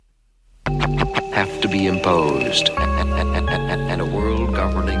have to be imposed, and a world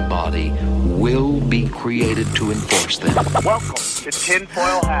governing body will be created to enforce them. Welcome to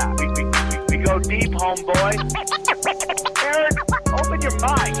Tinfoil Hat. We go deep, homeboy. Aaron, open your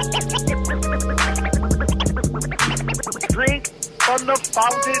mind. Drink from the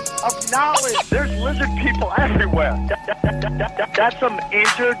fountain of knowledge. There's lizard people everywhere. That's some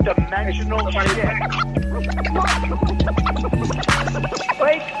interdimensional shit.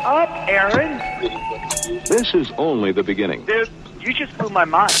 Wake up, Aaron. This is only the beginning. Dude, you just blew my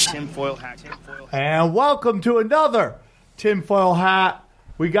mind. Tinfoil Hat. And welcome to another Tinfoil Hat.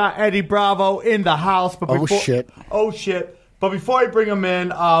 We got Eddie Bravo in the house. But before, Oh, shit. But before I bring him in,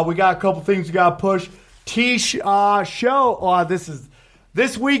 we got a couple things we got to push. Show.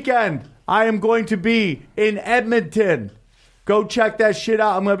 This weekend, I am going to be in Edmonton. Go check that shit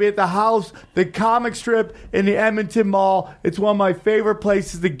out. I'm going to be at the house, the comic strip in the Edmonton Mall. It's one of my favorite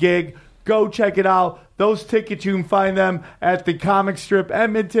places to gig. Go check it out. Those tickets, you can find them at the comic strip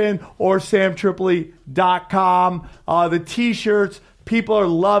Edmonton or samtripoli.com. The t-shirts, people are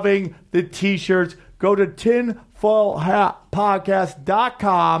loving the t-shirts. Go to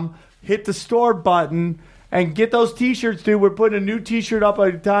tinfoilhatpodcast.com, hit the store button, and get those t-shirts, dude. We're putting a new t-shirt up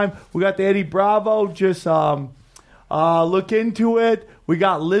at a time. We got the Eddie Bravo. Just look into it. We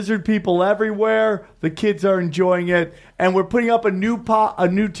got lizard people everywhere. The kids are enjoying it. And we're putting up a new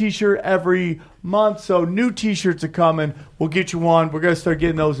t-shirt every month. So new t-shirts are coming. We'll get you one. We're going to start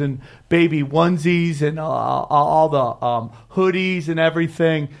getting those in baby onesies and all the hoodies and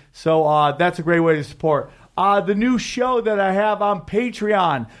everything. So that's a great way to support. The new show that I have on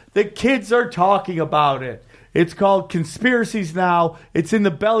Patreon, the kids are talking about it. It's called Conspiracies Now. It's in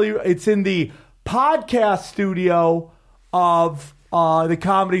the podcast studio of the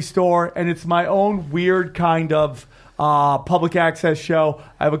Comedy Store, and it's my own weird kind of public access show.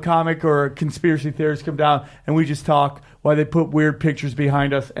 I have a comic or a conspiracy theorist come down, and we just talk while they put weird pictures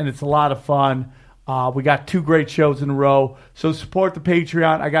behind us, and it's a lot of fun. We got 2 great shows in a row, so support the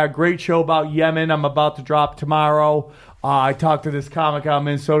Patreon. I got a great show about Yemen I'm about to drop tomorrow. I talked to this comic out in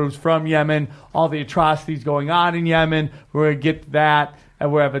Minnesota who's from Yemen, all the atrocities going on in Yemen. We're going to get to that,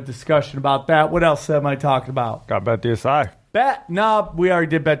 and we'll have a discussion about that. What else am I talking about? Got Bet DSI. No, we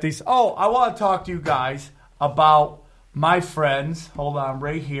already did Bet DSI. Oh, I want to talk to you guys about my friends. Hold on,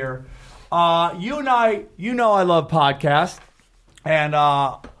 right here. You and I, I love podcasts, and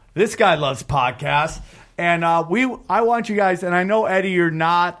this guy loves podcasts, and I want you guys, and I know, Eddie, you're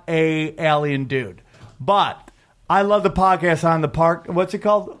not a alien dude, but I love the podcast on the park. What's it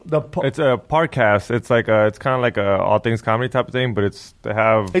called? It's a podcast. It's like it's kind of like a all things comedy type of thing, but it's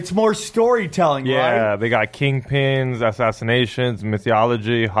more storytelling, right? Yeah, they got kingpins, assassinations,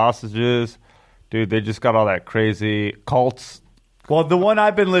 mythology, hostages. Dude, they just got all that crazy cults. Well, the one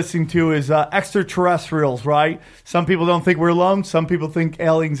I've been listening to is extraterrestrials, right? Some people don't think we're alone. Some people think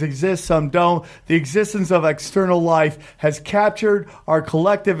aliens exist. Some don't. The existence of external life has captured our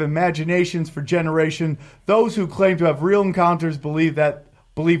collective imaginations for generations. Those who claim to have real encounters believe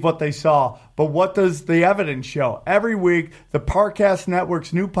what they saw. But what does the evidence show? Every week, the Parcast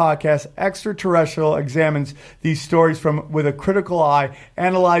Network's new podcast, Extraterrestrial, examines these stories with a critical eye,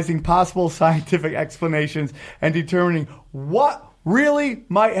 analyzing possible scientific explanations and determining what really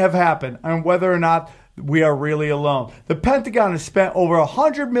might have happened and whether or not we are really alone. The Pentagon has spent over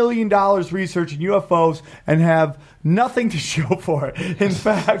 $100 million researching UFOs and have nothing to show for it. In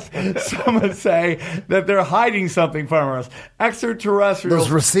fact, some would say that they're hiding something from us. Extraterrestrials. Those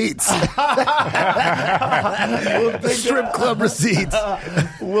receipts. Strip club receipts.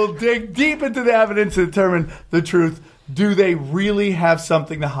 We'll dig deep into the evidence to determine the truth. Do they really have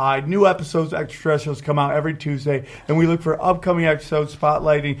something to hide? New episodes of Extraterrestrials come out every Tuesday, and we look for upcoming episodes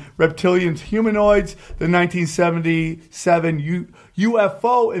spotlighting reptilians, humanoids, the 1977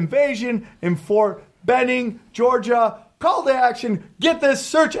 UFO invasion in Fort Benning, Georgia. Call to action. Get this.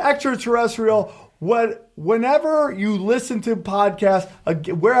 Search Extraterrestrial. Whenever you listen to podcasts,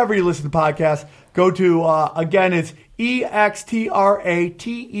 wherever you listen to podcasts, go to, again, it's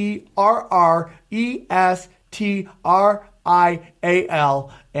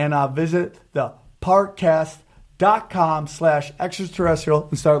EXTRATERRESTRIAL and visit the parcast.com/extraterrestrial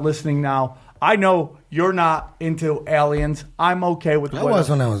and start listening now. I know you're not into aliens. I'm okay with I was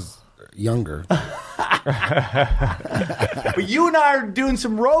when I was younger. But you and I are doing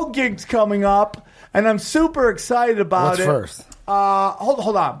some road gigs coming up, and I'm super excited about it. What's first?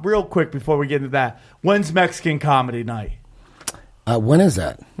 Hold on, real quick before we get into that. When's Mexican Comedy Night? When is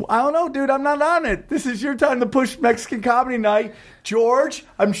that? I don't know, dude. I'm not on it. This is your time to push Mexican Comedy Night. George,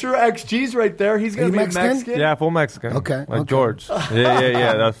 I'm sure XG's right there. He's going to be Mexican? Yeah, full Mexican. Okay. Like George.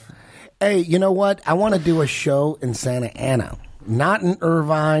 Yeah. Hey, you know what? I want to do a show in Santa Ana. Not in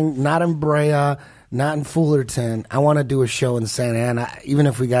Irvine, not in Brea, not in Fullerton. I want to do a show in Santa Ana, even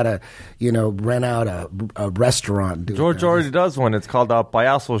if we got to, rent out a restaurant. And do George already does one. It's called the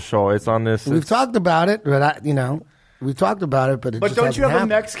Payaso Show. It's on this. We've talked about it, but we've talked about it, but But don't you have a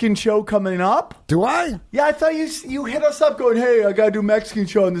Mexican show coming up? Do I? Yeah, I thought you hit us up going, hey, I got to do a Mexican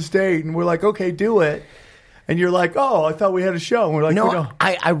show on this date. And we're like, okay, do it. And you're like, oh, I thought we had a show. And we're like, no,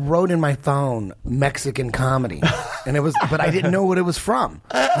 I wrote in my phone Mexican comedy, and but I didn't know what it was from.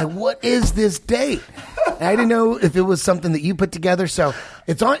 Like, what is this date? And I didn't know if it was something that you put together. So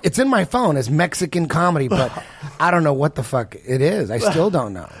it's in my phone as Mexican comedy, but I don't know what the fuck it is. I still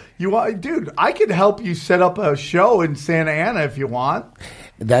don't know. Dude, I could help you set up a show in Santa Ana if you want.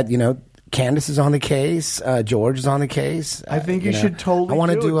 That Candace is on the case. George is on the case. I think you should totally. I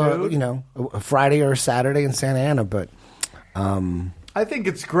want to do it, a Friday or a Saturday in Santa Ana, but I think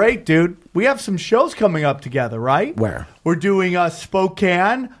it's great, dude. We have some shows coming up together, right? Where? We're doing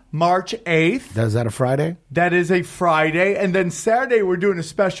Spokane, March 8th. Is that a Friday? That is a Friday. And then Saturday, we're doing a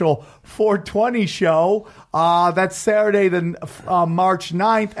special 420 show. That's Saturday, then March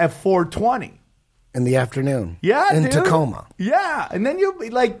 9th at 420. In the afternoon. Yeah, in dude. Tacoma. Yeah. And then you'll be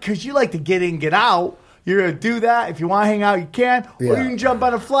like, because you like to get in, get out. You're going to do that. If you want to hang out, you can. Or you can jump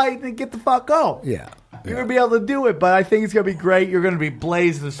on a flight and get the fuck home. Yeah. You're going to be able to do it. But I think it's going to be great. You're going to be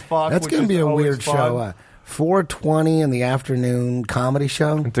blazed as fuck. That's going to be a weird fun. show. 420 in the afternoon comedy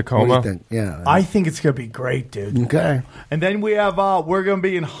show. In Tacoma? What do you think? Yeah. I think it's going to be great, dude. Okay. And then we have, we're going to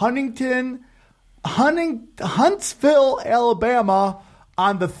be in Huntsville, Alabama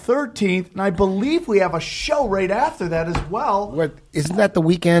on the 13th. And I believe we have a show right after that as well. Isn't that the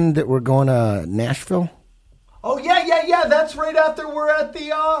weekend that we're going to Nashville? Oh, yeah. That's right after we're at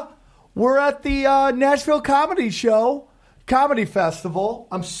the Nashville Comedy Festival.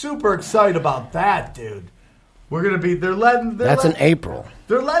 I'm super excited about that, dude. We're going to be, That's in April.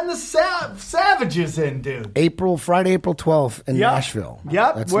 They're letting the Savages in, dude. Friday, April 12th in Nashville.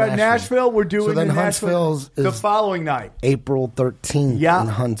 Yep, That's we're at Nashville. We're doing so then the Huntsville's the following night. April 13th in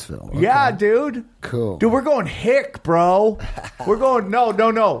Huntsville. Okay. Yeah, dude. Cool. Dude, we're going hick, bro. We're going,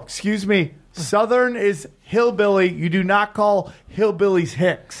 no. Excuse me. Southern is hillbilly. You do not call hillbillies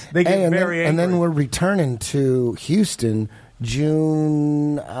hicks. They get very angry. And then we're returning to Houston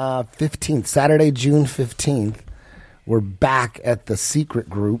June 15th, Saturday, June 15th. We're back at the Secret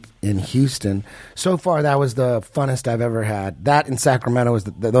Group in Houston. So far, that was the funnest I've ever had. That in Sacramento,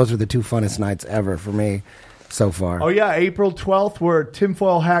 those were the two funnest nights ever for me so far. Oh, yeah. April 12th, we're at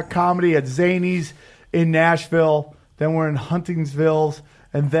Tinfoil Hat Comedy at Zany's in Nashville. Then we're in Huntingsville.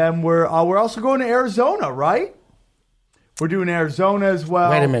 And then we're also going to Arizona, right? We're doing Arizona as well.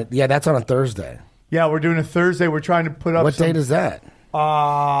 Wait a minute. Yeah, that's on a Thursday. Yeah, we're doing a Thursday. We're trying to put up What date is that?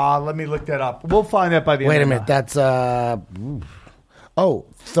 Let me look that up. We'll find that by the end Wait of a minute. That's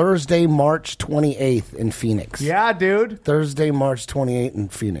Thursday, March 28th in Phoenix. Yeah, dude. Thursday, March 28th in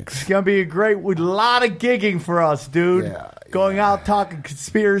Phoenix. It's going to be a lot of gigging for us, dude. Yeah, Going out talking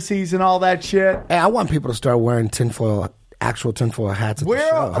conspiracies and all that shit. Hey, I want people to start wearing actual tinfoil hats at the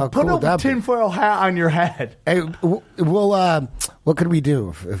show. How Put cool would a that be? tinfoil hat on your head. Hey, what could we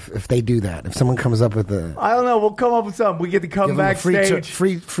do if they do that? If someone comes up with I don't know. We'll come up with something. We get to come give them a backstage.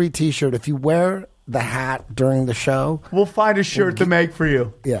 free T-shirt. If you wear the hat during the show, we'll find a shirt to make for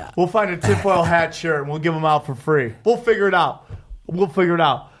you. Yeah. We'll find a tinfoil hat shirt and we'll give them out for free. We'll figure it out.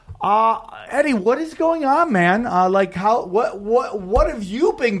 Eddie, what is going on, man? What have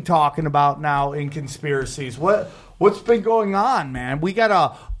you been talking about now in conspiracies? What's been going on, man? We got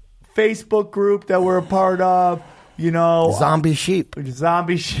a Facebook group that we're a part of. Zombie Sheep.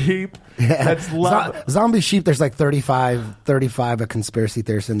 Zombie Sheep. Yeah. That's Zombie Sheep, there's like 35 a conspiracy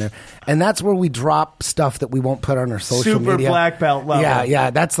theorist in there. And that's where we drop stuff that we won't put on our social super media. black belt level.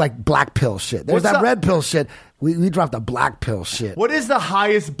 Yeah. That's like black pill shit. There's What's that up? red pill shit. We dropped the black pill shit. What is the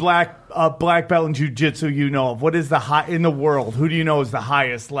highest black belt in jiu-jitsu you know of? What is the high in the world? Who do you know is the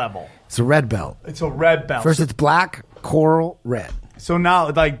highest level? It's a red belt. It's a red belt. First it's black, coral, red. So now,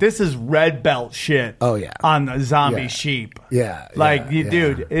 this is red belt shit. Oh, yeah. On the Zombie Yeah. Sheep. Yeah.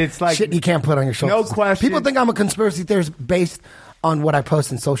 Dude, it's like shit you can't put on your shoulders. No question. People think I'm a conspiracy theorist based on what I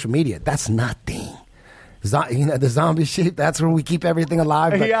post in social media. That's nothing. The Zombie Sheep, that's where we keep everything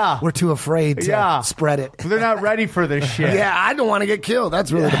alive, but we're too afraid to spread it. They're not ready for this shit. Yeah, I don't want to get killed.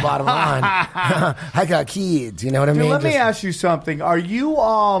 That's really the bottom line. I got kids, you know what I mean? Let me ask you something. Are you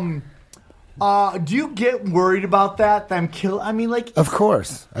do you get worried about that? Them kill? I mean, Of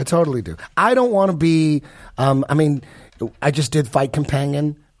course, I totally do. I don't want to be. I just did Fight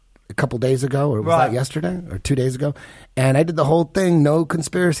Companion. a couple days ago, or was Right. that yesterday or 2 days ago? And I did the whole thing, no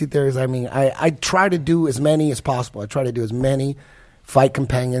conspiracy theories. I mean, I try to do as many as possible. I try to do as many fight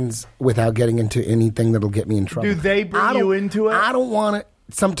companions without getting into anything that'll get me in trouble. Do they bring I don't- you into it? I don't want to.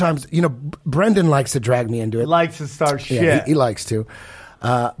 Sometimes, Brendan likes to drag me into it. Likes to start shit. Yeah, he likes to.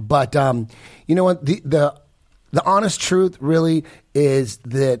 But you know what? The honest truth really is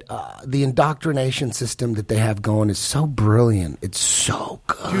that the indoctrination system that they have going is so brilliant. It's so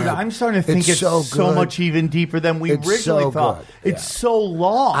good. Dude, I'm starting to think it's so good. much even deeper than we It's originally so thought. good. It's so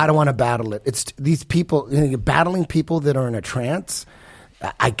long. I don't want to battle it. It's these people, you're battling people that are in a trance.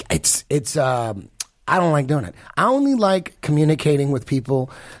 I don't like doing it. I only like communicating with people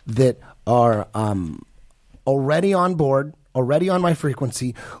that are already on board, already on my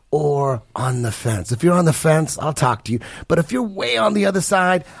frequency, or on the fence. If you're on the fence, I'll talk to you. But if you're way on the other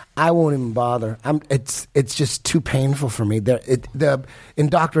side, I won't even bother. It's just too painful for me. The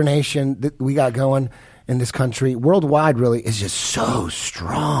indoctrination that we got going in this country, worldwide, really, is just so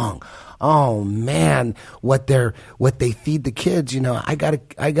strong. Oh man, what they feed the kids. I got a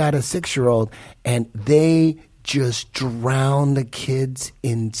 6-year-old, and they just drown the kids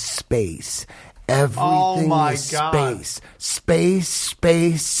in space. Everything my is God. space,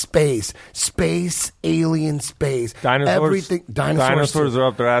 alien space. Dinosaurs. Everything. Dinosaurs are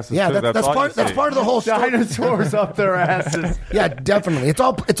up their asses. Yeah, too. that's all part. you That's see. part of the whole story. Dinosaurs up their asses. Yeah, definitely. It's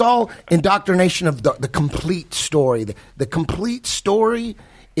all indoctrination of the complete story. The complete story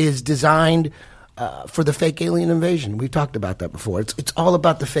is designed for the fake alien invasion. We've talked about that before. It's all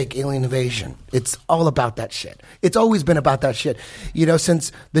about the fake alien invasion. It's all about that shit. It's always been about that shit.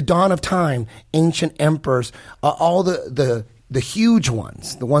 Since the dawn of time, ancient emperors, all the huge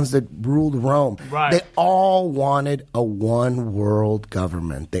ones, the ones that ruled Rome, Right. they all wanted a one world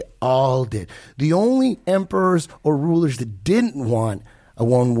government. They all did. The only emperors or rulers that didn't want a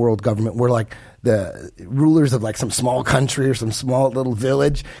one world government were like the rulers of like some small country or some small little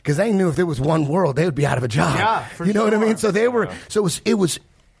village, because they knew if there was one world, they would be out of a job. Yeah, for you know what I sure. mean? So they were. So it was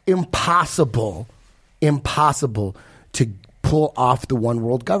impossible to pull off the one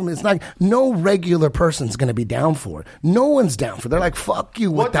world government. It's like no regular person's going to be down for it. No one's down for it. They're like, fuck you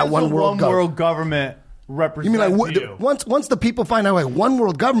with What that does one the world government. government represent You mean like to you? once the people find out like one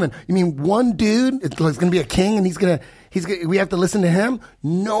world government? You mean one dude? It's going to be a king, and we have to listen to him.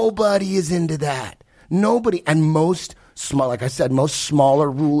 Nobody is into that. Nobody, and most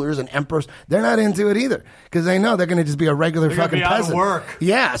smaller rulers and emperors, they're not into it either, because they know they're going to just be a regular They're gonna fucking be out of peasant. work.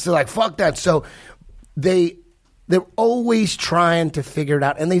 Yeah, so like fuck that. So they're always trying to figure it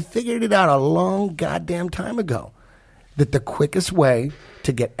out, and they figured it out a long goddamn time ago. That the quickest way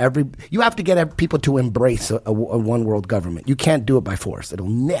to get you have to get people to embrace a one world government. You can't do it by force. It'll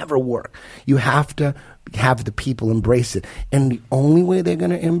never work. You have to have the people embrace it. And the only way they're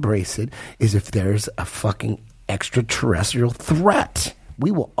going to embrace it is if there's a fucking extraterrestrial threat. We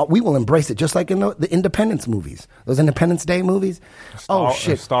will embrace it, just like in the Independence movies, those Independence Day movies. Star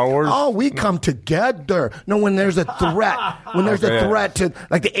Wars. Oh, we come together. No, when there's a threat, threat to,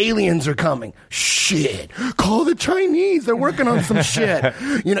 like, the aliens are coming. Shit, call the Chinese. They're working on some shit.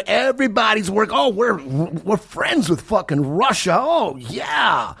 Everybody's working. Oh, we're friends with fucking Russia. Oh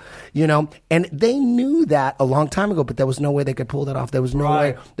yeah. And they knew that a long time ago, but there was no way they could pull that off. There was no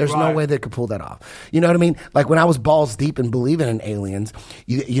way. There's no way they could pull that off. You know what I mean? Like when I was balls deep in believing in aliens,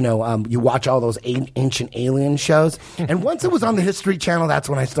 you watch all those ancient alien shows, and once it was on the History Channel, that's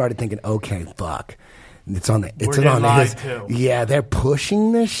when I started thinking, okay, fuck, it's on the getting lied to. Yeah, they're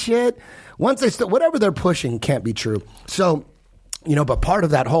pushing this shit. Once they whatever they're pushing can't be true. So, but part of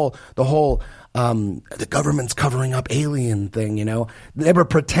that the government's covering up alien thing, they were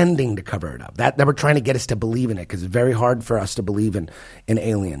pretending to cover it up. That they were trying to get us to believe in it, because it's very hard for us to believe in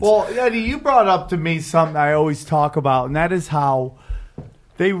aliens. Well, Eddie, you brought up to me something I always talk about, and that is how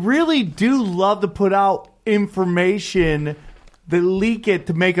they really do love to put out information that leak it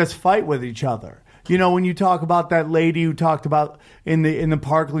to make us fight with each other. When you talk about that lady who talked about in the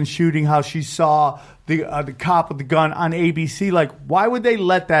Parkland shooting, how she saw the cop with the gun on ABC, like, why would they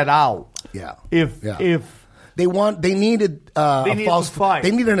let that out? Yeah. If they needed a false fight.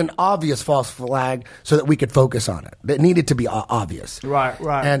 They needed an obvious false flag so that we could focus on it. It needed to be obvious. Right.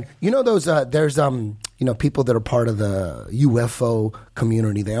 And those there's people that are part of the UFO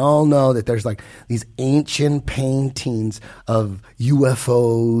community. They all know that there's like these ancient paintings of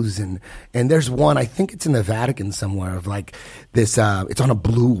UFOs, and there's one, I think it's in the Vatican somewhere, of like this. It's on a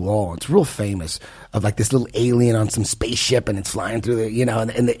blue wall. It's real famous, of like this little alien on some spaceship, and it's flying through the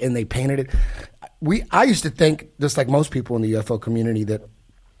and they painted it. I used to think, just like most people in the UFO community, that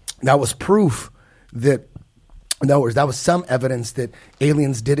was proof that In other words, that was some evidence that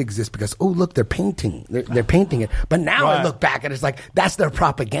aliens did exist because, oh, look, they're painting. They're painting it. But now I look back and it's like, that's their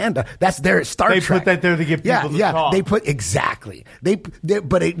propaganda. That's their Star Trek. They put that there to get people to talk. They put, exactly.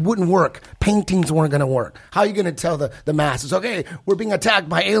 But it wouldn't work. Paintings weren't going to work. How are you going to tell the masses, okay, we're being attacked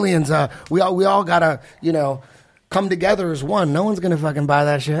by aliens. We all got to, come together as one. No one's going to fucking buy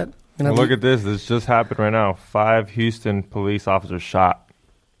that shit. Look at this. This just happened right now. 5 Houston police officers shot.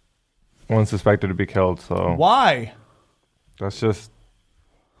 One suspected to be killed. So why? That's just,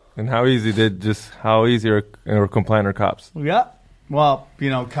 and how easy are complaint are cops? Yeah. Well,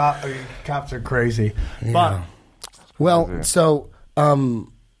 cops are crazy. Yeah. But so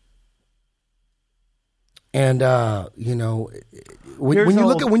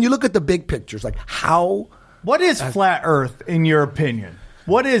when you look at the big pictures, like how. What is flat Earth in your opinion?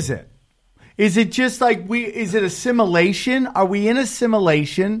 What is it? Is it just like is it a simulation? Are we in a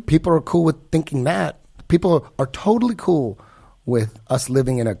simulation? People are cool with thinking that. People are totally cool with us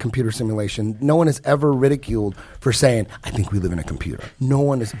living in a computer simulation. No one has ever ridiculed for saying, I think we live in a computer. No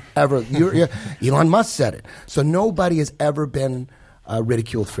one has ever. Elon Musk said it. So nobody has ever been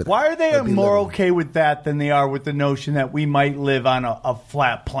ridiculed for that. Why are they more okay with that than they are with the notion that we might live on a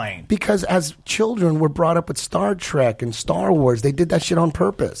flat plane? Because as children, we're brought up with Star Trek and Star Wars. They did that shit on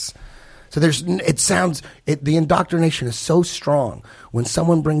purpose. So the indoctrination is so strong when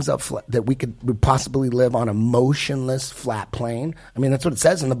someone brings up that we could possibly live on a motionless flat plane. I mean, that's what it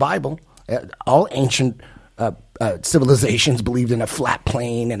says in the Bible. All ancient civilizations believed in a flat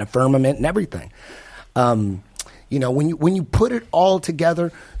plane and a firmament and everything. When you put it all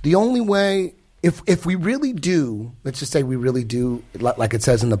together, the only way, if we really do, let's just say we really do, like it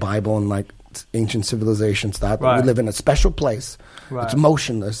says in the Bible and like ancient civilizations thought, we live in a special place. Right. It's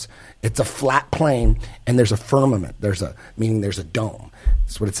motionless. It's a flat plane, and there's a firmament. Meaning there's a dome.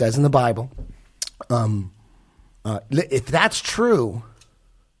 That's what it says in the Bible. If that's true,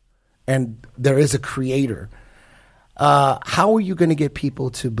 and there is a creator, how are you going to get people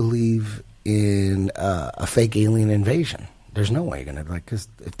to believe in a fake alien invasion? There's no way you're going to, because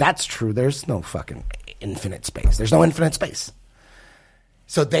if that's true, there's no fucking infinite space. There's no infinite space.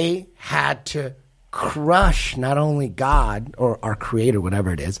 So they had to crush not only God or our creator,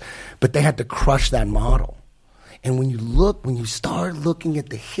 whatever it is, but they had to crush that model. And when you start looking at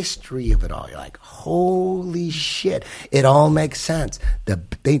the history of it all, you're like, holy shit, it all makes sense.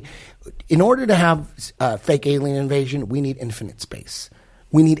 In order to have fake alien invasion, we need infinite space.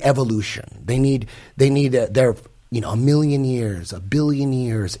 We need evolution. They need they're a million years, a billion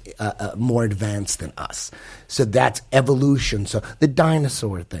years more advanced than us. So that's evolution. So the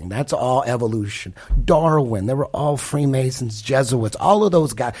dinosaur thing, that's all evolution. Darwin, they were all Freemasons, Jesuits, all of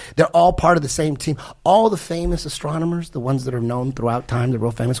those guys. They're all part of the same team. All the famous astronomers, the ones that are known throughout time, the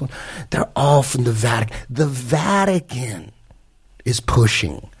real famous ones, they're all from the Vatican. The Vatican is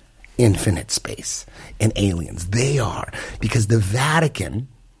pushing infinite space and aliens. They are, because the Vatican,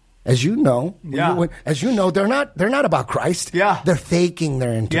 as you know, they're not about Christ. Yeah. They're faking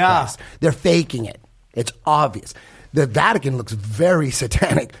their Antichrist. Yeah. They're faking it. It's obvious. The Vatican looks very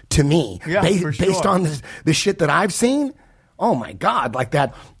satanic to me. Yeah, based on the shit that I've seen. Oh my God! Like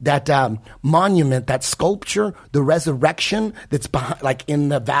that monument, that sculpture, the resurrection that's behind, like in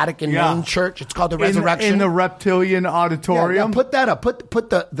the Vatican main church. It's called the Resurrection in the Reptilian Auditorium. Yeah, put that up. Put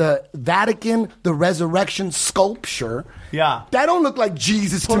the Vatican, the Resurrection sculpture. Yeah, that don't look like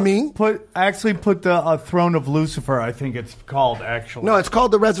Jesus to me. Put the Throne of Lucifer. I think it's called actually. No, it's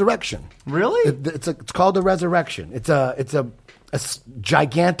called the Resurrection. Really? It's called the Resurrection. It's a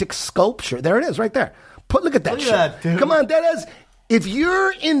gigantic sculpture. There it is, right there. Look at that shit. That, dude. Come on, that is. If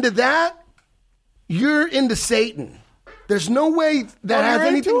you're into that, you're into Satan. There's no way that has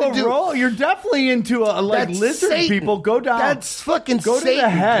anything to do. You're definitely into lizard Satan. People. Go down. That's fucking Go Satan. To the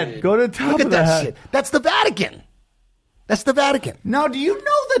head. Dude. Go to the top Look of at the that head. Shit. That's the Vatican. That's the Vatican. Now, do you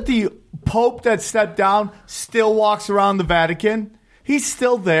know that the Pope that stepped down still walks around the Vatican? He's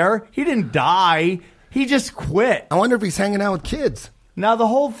still there. He didn't die. He just quit. I wonder if he's hanging out with kids. Now the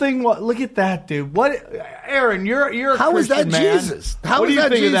whole thing. Look at that, dude. What, Aaron? You're a How Christian is that man. Jesus? What do you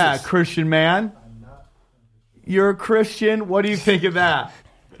think of that, Christian man? You're a Christian. What do you think of that?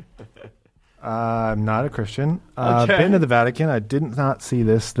 I'm not a Christian. Okay. Been to the Vatican. I did not see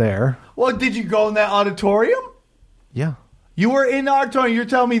this there. Well, did you go in that auditorium? Yeah. You were in the auditorium. You're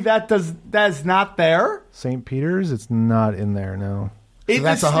telling me that's not there? St. Peter's. It's not in there. No. So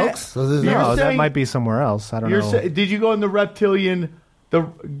that's a hoax? No, that might be somewhere else. I don't know. Did you go in the reptilian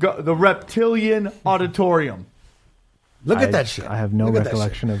auditorium? Look at that shit. I have no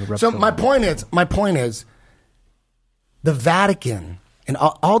recollection of the reptilian. So my point is, the Vatican And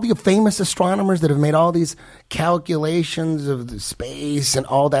all the famous astronomers that have made all these calculations of the space and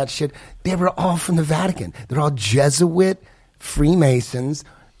all that shit, they were all from the Vatican. They're all Jesuit Freemasons,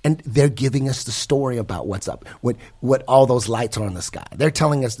 and they're giving us the story about what's up, what all those lights are in the sky. They're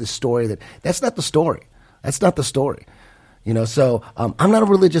telling us the story that's not the story. That's not the story. You know, so I'm not a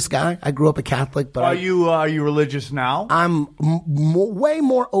religious guy. I grew up a Catholic, but are you religious now? I'm way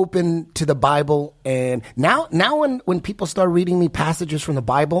more open to the Bible, and now when people start reading me passages from the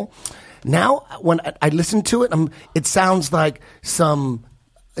Bible, now when I listen to it, it sounds like some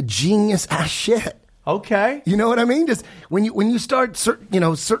genius ass shit. Okay, you know what I mean? Just when you start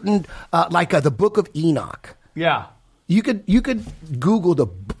certain like the Book of Enoch. Yeah, you could Google the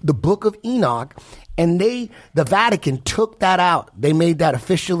Book of Enoch. And the Vatican took that out. They made that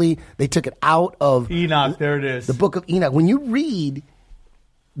officially. They took it out of Enoch. There it is. The Book of Enoch. When you read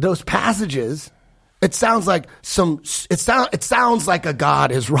those passages, it sounds like it sounds like a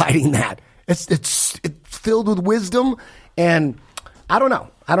God is writing that. It's filled with wisdom, and I don't know.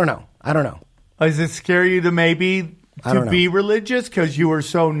 Does it scare you to maybe to be religious because you were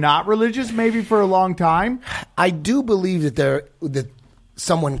so not religious maybe for a long time? I do believe that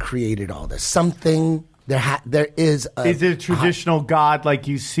someone created all this. Something there is. Is it a traditional God like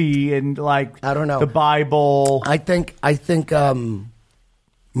you see in I don't know, the Bible? I think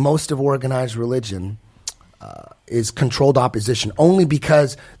most of organized religion is controlled opposition, only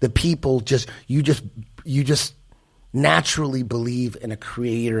because the people you just naturally believe in a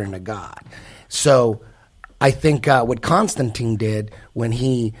creator and a God. So I think what Constantine did when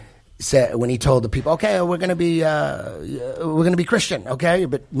he told the people, okay, we're going to be Christian, okay?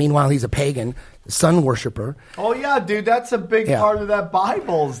 But meanwhile, he's a pagan, sun worshiper. Oh yeah, dude, that's a big part of that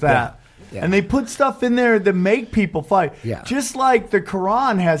Bible is that. Yeah. And they put stuff in there that make people fight. Yeah. Just like the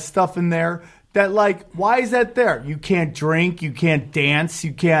Quran has stuff in there that, like, why is that there? You can't drink, you can't dance,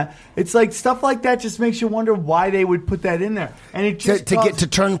 you can't. It's like stuff like that just makes you wonder why they would put that in there. And it just to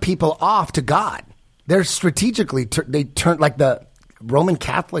turn people off to God. They're strategically they turn, like the Roman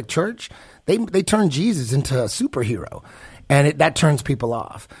Catholic Church, they turn Jesus into a superhero, and that turns people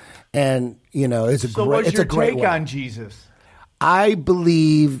off. And it's a so great. What's your take way. On Jesus? I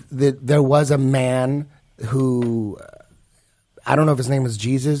believe that there was a man who, I don't know if his name was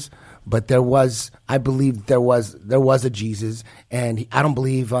Jesus, but I believe there was a Jesus, and I don't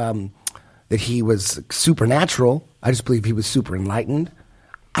believe that he was supernatural. I just believe he was super enlightened.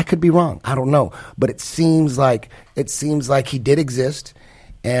 I could be wrong. I don't know, but it seems like he did exist,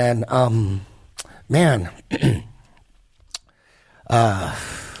 and man, does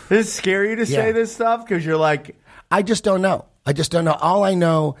it scare you to say this stuff because you're like, I just don't know. All I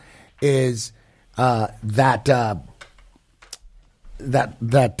know is that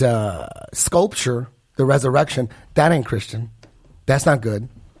sculpture, the resurrection, that ain't Christian. That's not good.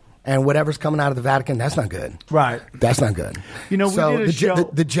 And whatever's coming out of the Vatican, that's not good. Right. That's not good. We did a show.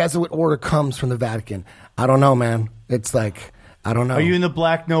 The Jesuit order comes from the Vatican. I don't know, man. It's like, I don't know. Are you in the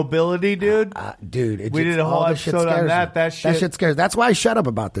black nobility, dude? Dude, we did a whole episode on that. That shit scares. That's why I shut up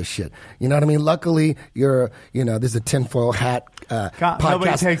about this shit. You know what I mean? Luckily, this is a tinfoil hat podcast.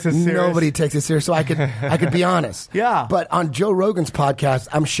 Nobody takes it serious. Nobody takes it serious, so I could be honest. Yeah. But on Joe Rogan's podcast,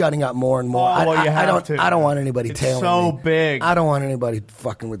 I'm shutting up more and more. I don't want anybody tailing me. It's so big. I don't want anybody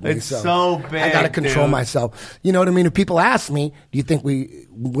fucking with me. It's so big. I got to control myself. You know what I mean? If people ask me, do you think we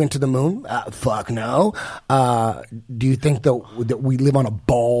went to the moon? Fuck no. Do you think that we live on a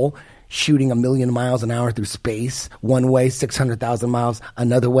ball shooting 1,000,000 miles an hour through space one way, 600,000 miles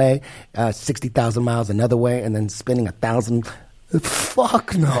another way, 60,000 miles another way, and then spinning 1,000?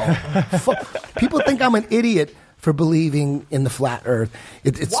 Fuck no. People think I'm an idiot for believing in the flat Earth.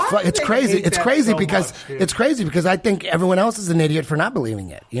 It's crazy. It's crazy because I think everyone else is an idiot for not believing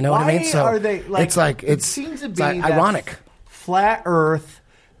it. You know what I mean? So are they, like, it seems to be ironic. Flat Earth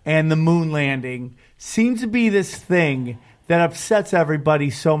and the moon landing seems to be this thing that upsets everybody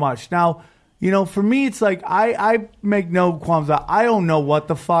so much. Now, for me, it's like I make no qualms. I don't know what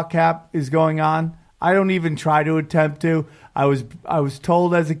the fuck is going on. I don't even try to attempt to. I was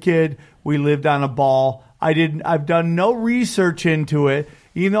told as a kid we lived on a ball. I've done no research into it.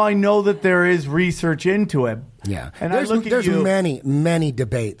 I know that there is research into it. Yeah. And there's many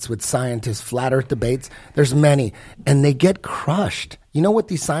debates with scientists, flat Earth debates. There's many, and they get crushed. You know what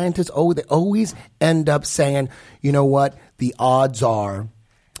these scientists they always end up saying, you know what? The odds are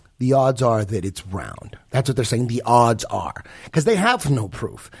that it's round. That's what they're saying. The odds are. Because they have no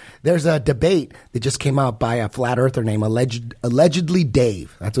proof. There's a debate that just came out by a flat earther named Allegedly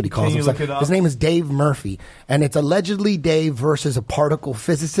Dave. That's what he calls himself. His name is Dave Murphy. And it's Allegedly Dave versus a particle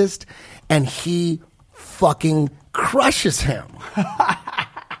physicist. And he fucking crushes him.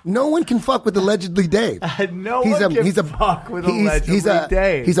 No one can fuck with allegedly Dave. No one can fuck with allegedly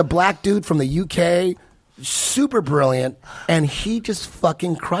Dave. He's a black dude from the UK, super brilliant, and he just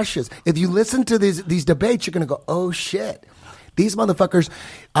fucking crushes. If you listen to these debates, you're going to go, oh shit. These motherfuckers,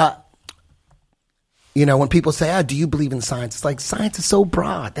 when people say, do you believe in science? It's like, science is so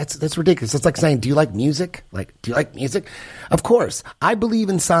broad. That's ridiculous. It's like saying, do you like music? Do you like music? Of course. I believe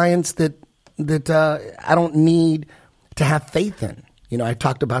in science that I don't need to have faith in. I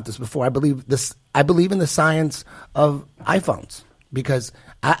talked about this before. I believe in the science of iPhones because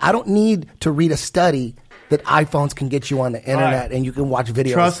I don't need to read a study that iPhones can get you on the internet and you can watch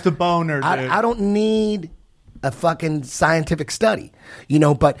videos. Trust the boner, dude. I don't need a fucking scientific study,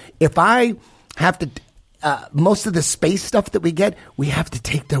 but if I have to, most of the space stuff that we get, we have to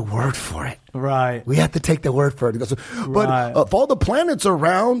take their word for it. Right. We have to take their word for it. But if all the planets are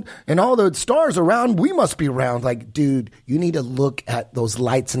round and all the stars are round, we must be round. Like, dude, you need to look at those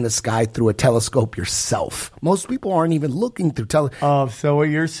lights in the sky through a telescope yourself. Most people aren't even looking through telescopes. So what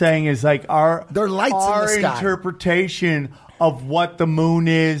you're saying is like our lights in the sky. Interpretation of what the moon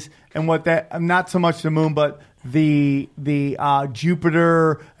is and what that, not so much the moon, but the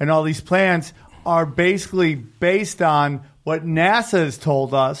Jupiter and all these planets are basically based on what NASA has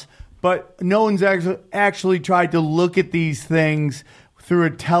told us, but no one's actually tried to look at these things through a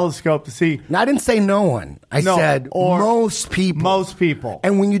telescope to see. Now, I didn't say no one. I said most people. Most people.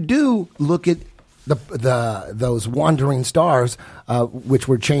 And when you do look at those wandering stars, which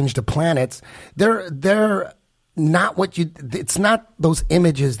were changed to planets, they're not what it's not those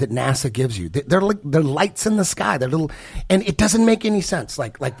images that NASA gives you. They're lights in the sky. They're little, and it doesn't make any sense.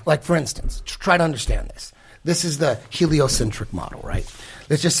 Like for instance, try to understand this. This is the heliocentric model, right?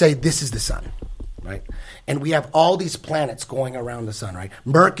 Let's just say this is the sun, right? And we have all these planets going around the sun, right?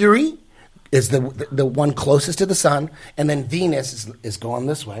 Mercury is the one closest to the sun, and then Venus is going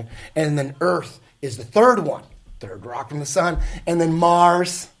this way, and then Earth is the third rock from the sun, and then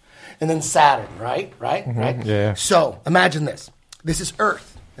Mars. And then Saturn, right? Right? Yeah. So imagine this. This is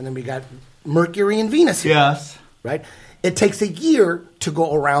Earth. And then we got Mercury and Venus here. Yes. Right? It takes a year to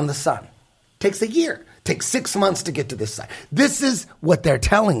go around the sun. Takes a year. Takes 6 months to get to this side. This is what they're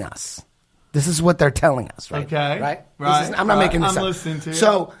telling us. Right? Okay. Right? I'm not making this up. I'm listening to you.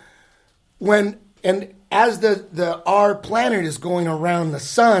 So as our planet is going around the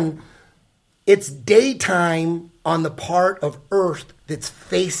sun, it's daytime on the part of Earth that's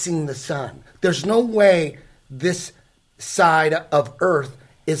facing the sun. There's no way this side of Earth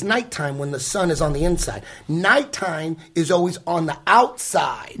is nighttime when the sun is on the inside. Nighttime is always on the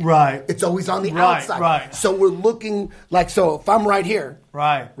outside. Right. It's always on the outside. Right. So we're looking so if I'm right here.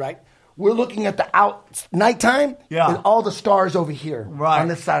 Right. We're looking at the nighttime. Yeah. And all the stars over here. Right. On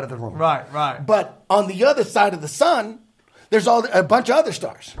this side of the room. Right. But on the other side of the sun, there's a bunch of other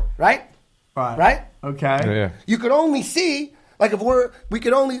stars. Right? Right? Okay. Yeah. You could only see, I could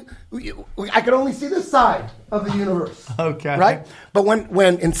only see this side of the universe. Okay. Right? But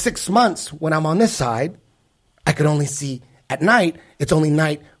when in 6 months, when I'm on this side, I could only see at night. It's only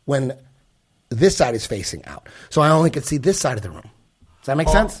night when this side is facing out. So I only could see this side of the room. Does that make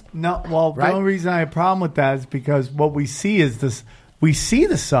sense? No. Well, right? The only reason I have a problem with that is because what we see is this. We see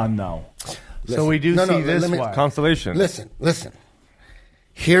the sun, though. Listen, so we do see this one. Constellation. Listen.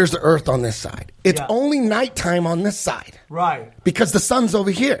 Here's the Earth on this side. It's only nighttime on this side. Right. Because the sun's over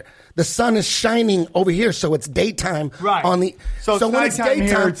here. The sun is shining over here, so it's daytime on the... So when it's daytime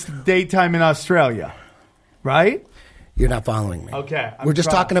here, it's daytime in Australia. Right? You're not following me. Okay. We're just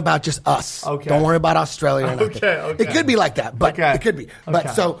talking about just us. Okay. Don't worry about Australia or nothing. Okay. It could be like that, but it could be.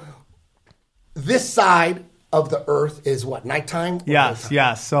 But so this side of the Earth is what? Nighttime? Yes.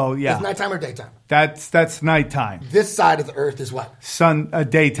 So, Is nighttime or daytime? That's nighttime. This side of the Earth is what?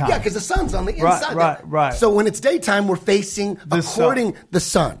 Daytime. Yeah, because the sun's on the inside. Right. So when it's daytime, we're facing the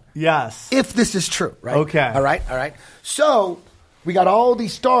sun. Yes. If this is true, right? Okay. All right. So we got all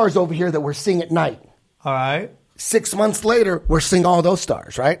these stars over here that we're seeing at night. All right. 6 months later, we're seeing all those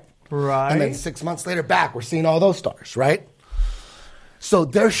stars, right? Right. And then 6 months later back, we're seeing all those stars, right? So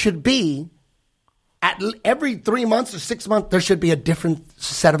there should be, every 3 months or 6 months, there should be a different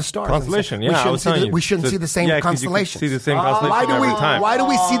set of stars. Constellation, yeah. We shouldn't see the same constellation. See the same constellation every time. Why do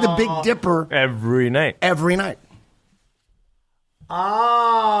we see the Big Dipper every night?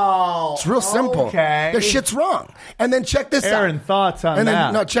 Oh. It's real simple. Okay. This shit's wrong. And then check this out. Aaron, thoughts on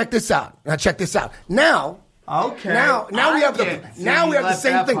that? No, check this out. Now, okay. Now we have the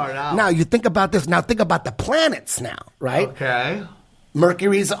same thing. Now you think about this. Now think about the planets now, right? Okay.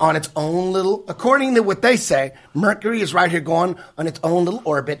 Mercury's on its own little, according to what they say, Mercury is right here going on its own little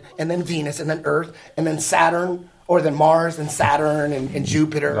orbit, and then Venus, and then Earth, and then Saturn, or then Mars, and Saturn, and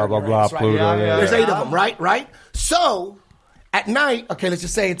Jupiter. Blah, blah, blah, right? Pluto. There's 8 of them, right? So, at night, okay, let's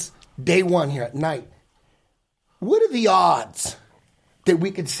just say it's day 1 here at night. What are the odds that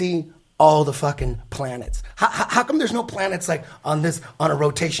we could see all the fucking planets? How come there's no planets like on a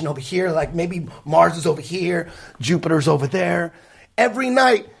rotation over here? Like maybe Mars is over here, Jupiter's over there. Every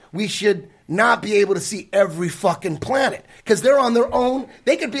night we should not be able to see every fucking planet because they're on their own.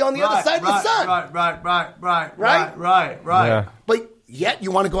 They could be on the other side of the sun. Right. Yeah. But yet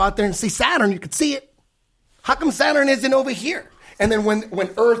you want to go out there and see Saturn, you could see it. How come Saturn isn't over here? And then when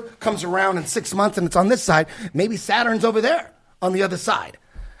Earth comes around in 6 months and it's on this side, maybe Saturn's over there on the other side.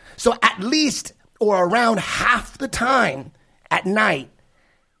 So at least or around half the time at night,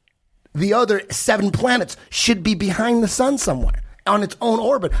 the other 7 planets should be behind the sun somewhere on its own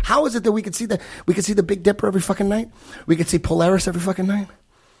orbit. How is it that we could see the Big Dipper every fucking night? We could see Polaris every fucking night?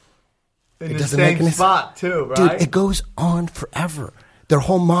 In the same spot too, right? Dude, it goes on forever. Their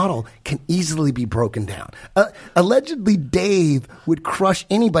whole model can easily be broken down. Allegedly, Dave would crush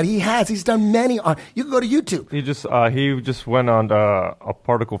anybody. He's done many on. You can go to YouTube. He just went on a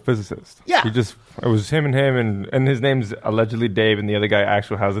particle physicist. Yeah. It was him, and his name's allegedly Dave, and the other guy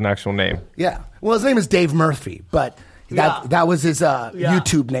has an actual name. Yeah. Well, his name is Dave Murphy, but that was his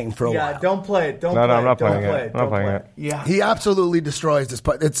YouTube name for a while. Yeah, don't play it. No, I'm not playing it. I'm not playing it. Yeah. He absolutely destroys this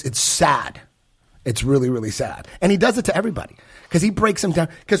part. It's sad. It's really, really sad. And he does it to everybody. Because he breaks them down.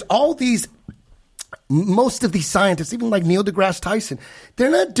 Because most of these scientists, even like Neil deGrasse Tyson,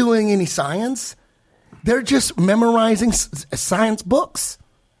 they're not doing any science. They're just memorizing science books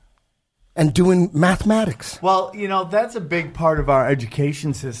and doing mathematics. Well, that's a big part of our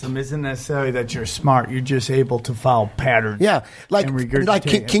education system. Isn't necessarily that you're smart. You're just able to follow patterns. Yeah. And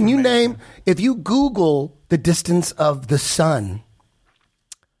regurgitate can you name, if you Google the distance of the sun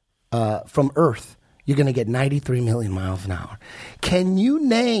from Earth, you're going to get 93 million miles an hour. Can you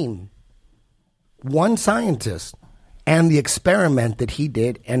name one scientist and the experiment that he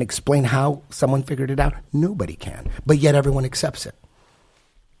did and explain how someone figured it out? Nobody can, but yet everyone accepts it.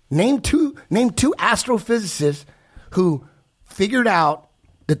 Name two astrophysicists who figured out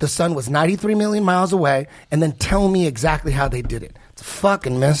that the sun was 93 million miles away and then tell me exactly how they did it. It's a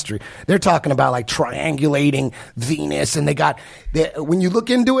fucking mystery. They're talking about like triangulating Venus, and when you look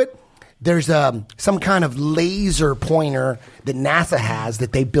into it, there's some kind of laser pointer that NASA has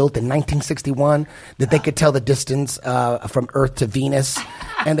that they built in 1961 that they could tell the distance from Earth to Venus,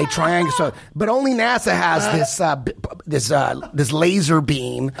 and they triangle. So, but only NASA has this laser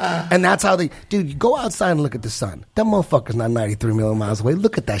beam, and that's how dude. You go outside and look at the sun. That motherfucker's not 93 million miles away.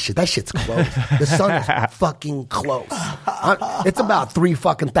 Look at that shit. That shit's close. The sun is fucking close. It's about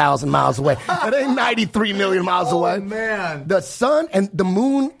 3,000 miles away. It ain't 93 million miles away. Man, the sun and the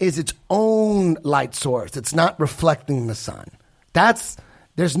moon is its own light source. It's not reflecting the sun.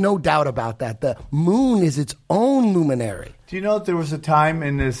 There's no doubt about that. The moon is its own luminary. Do you know that there was a time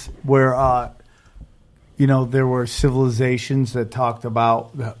in this where, there were civilizations that talked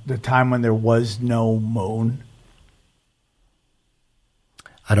about the time when there was no moon?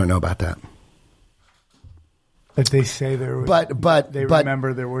 I don't know about that. But they say there was. But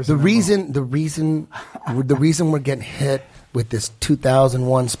remember there was the reason we're getting hit with this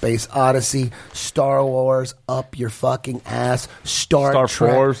 2001 Space Odyssey, Star Wars, up your fucking ass, Star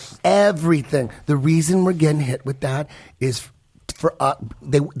Trek, Wars, everything. The reason we're getting hit with that is for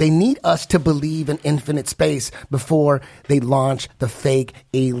they need us to believe in infinite space before they launch the fake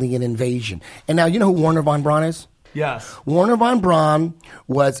alien invasion. And now you know who Wernher von Braun is? Yes. Wernher von Braun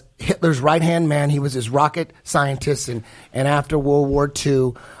was Hitler's right-hand man. He was his rocket scientist. And after World War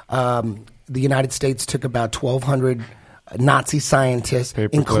II, the United States took about 1,200 Nazi scientists,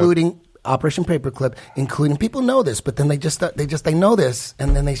 including Operation Paperclip, including, people know this, but then they know this,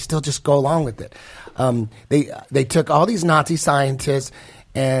 and then they still just go along with it. They took all these Nazi scientists,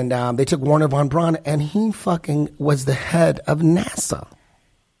 and they took Wernher von Braun, and he fucking was the head of NASA.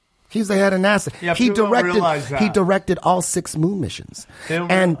 He's the head of NASA. Yeah, he directed all 6 moon missions.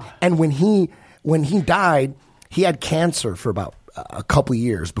 And when he died, he had cancer for about a couple of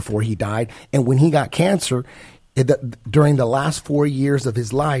years before he died. And when he got cancer, during the last 4 years of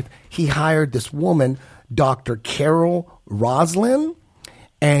his life, he hired this woman, Dr. Carol Roslin,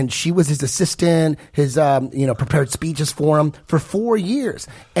 and she was his assistant, prepared speeches for him for 4 years.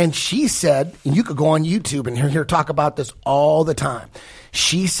 And she said, and you could go on YouTube and hear her talk about this all the time.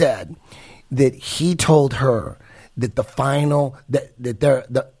 She said that he told her that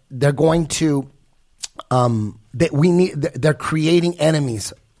they're going to They're creating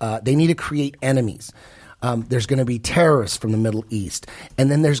enemies. They need to create enemies. There's going to be terrorists from the Middle East,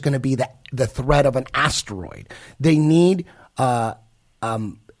 and then there's going to be the threat of an asteroid. They need,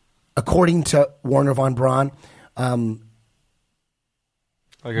 according to Warner von Braun,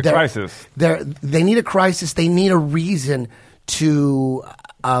 like a crisis. They need a crisis. They need a reason to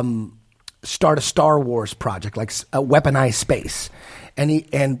start a Star Wars project, like a weaponized space.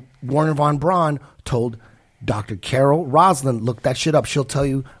 And Warner von Braun told Dr. Carol Roslin, look that shit up. She'll tell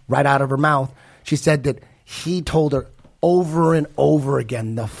you right out of her mouth. She said that he told her over and over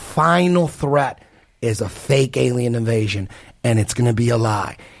again, the final threat is a fake alien invasion, and it's going to be a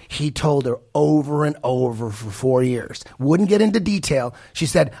lie. He told her over and over for 4 years. Wouldn't get into detail. She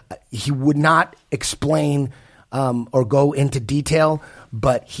said he would not explain or go into detail,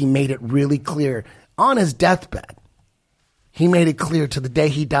 but he made it really clear. On his deathbed, he made it clear to the day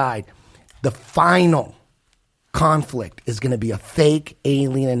he died, the final conflict is going to be a fake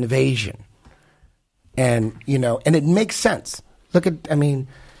alien invasion. And, and it makes sense.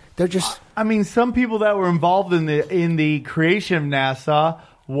 They're just... some people that were involved in the creation of NASA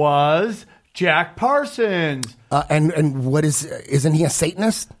was Jack Parsons. And what isn't he a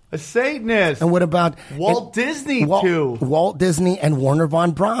Satanist? A Satanist. And what about Walt Disney too? Walt Disney and Werner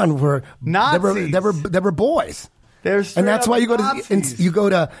von Braun were Nazis. They were boys. And that's why you go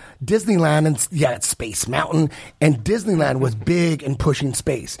to Disneyland and it's Space Mountain, and Disneyland was big in pushing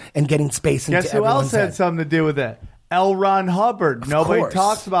space and getting space into everyone's head. Guess who else had something to do with it? L. Ron Hubbard. Nobody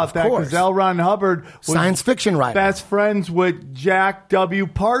talks about that because L. Ron Hubbard was science fiction writer, best friends with Jack W.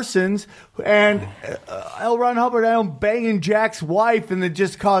 Parsons, and L. Ron Hubbard ended up banging Jack's wife, and it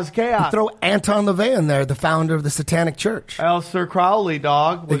just caused chaos. You throw Anton LaVey in there, the founder of the Satanic Church. Aleister Crowley,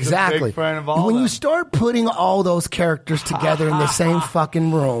 dog, was a big friend of all. When you start putting all those characters together in the same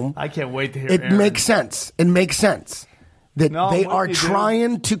fucking room, I can't wait to hear it. Makes sense. It makes sense. That they are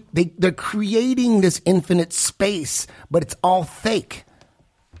trying to, they're creating this infinite space, but it's all fake.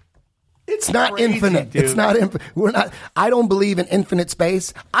 It's not crazy, infinite. Dude. It's not infinite. I don't believe in infinite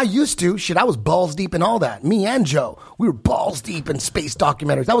space. I used to. I was balls deep in all that. Me and Joe, we were balls deep in space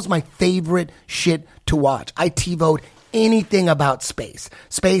documentaries. That was my favorite shit to watch. I TiVo'd anything about space.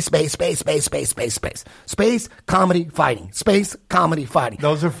 Space, comedy, fighting. Space, comedy, fighting.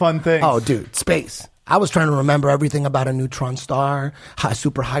 Those are fun things. Oh, dude, space. I was trying to remember everything about a neutron star,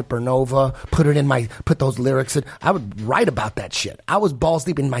 super hypernova, put those lyrics in. I would write about that shit. I was balls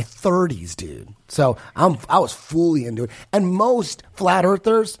deep in my 30s, dude. So I was fully into it. And most flat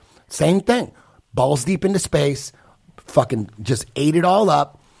earthers, same thing. Balls deep into space, fucking just ate it all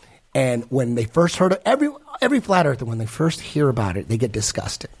up. And when they first heard it, every flat earther, when they first hear about it, they get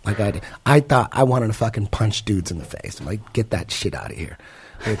disgusted. Like I did. I thought I wanted to fucking punch dudes in the face. I'm like, get that shit out of here.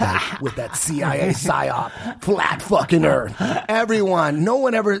 With that CIA psyop, flat fucking Earth. Everyone, no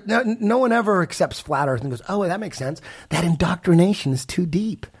one ever accepts flat Earth and goes, "Oh, that makes sense." That indoctrination is too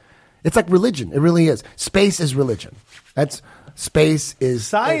deep. It's like religion. It really is. Space is religion. Space is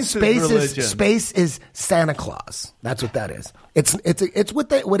science. Space is religion. Space is Santa Claus. That's what that is. It's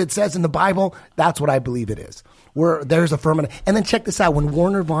what it says in the Bible. That's what I believe it is. Where there's a firmament. And then check this out. When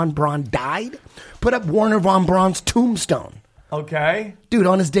Werner von Braun died, put up Werner von Braun's tombstone. Okay, dude,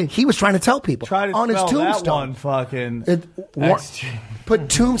 on his day, he was trying to tell people on his tombstone. Put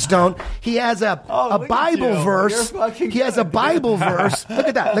tombstone. He has a Bible verse. He has a Bible verse. Look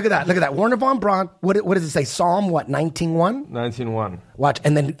at that. Werner von Braun. What does it say? Psalm 19:1? 19:1. Watch,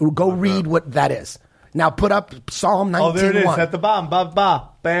 and then go read what that is. Now put up Psalm 19:1. Oh, there it is at the bottom.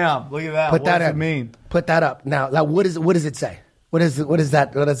 Bam. Look at that. What does it mean? Put that up. Now what does it say? What is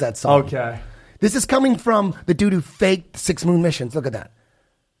that psalm? Okay. This is coming from the dude who faked 6 moon missions. Look at that.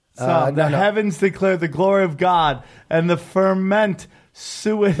 The heavens declare the glory of God, and the firmament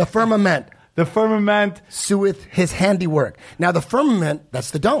sueth. The firmament. The firmament sueth his handiwork. Now the firmament,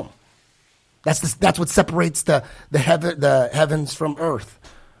 that's the dome. That's what separates the heavens from earth,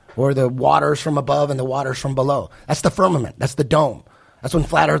 or the waters from above and the waters from below. That's the firmament. That's the dome. That's when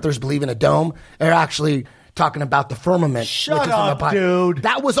flat earthers believe in a dome. They're actually talking about the firmament. Shut up, dude.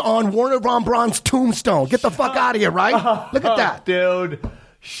 That was on Werner von Braun's tombstone. Get the fuck out of here, right? Look at that. Dude.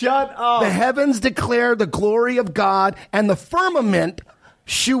 Shut up. The heavens declare the glory of God, and the firmament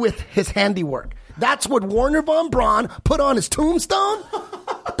sheweth his handiwork. That's what Werner von Braun put on his tombstone?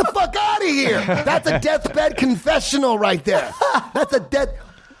 Get the fuck out of here. That's a deathbed confessional right there. That's a death...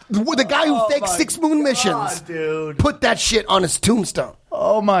 The guy who faked 6 moon missions, dude, put that shit on his tombstone.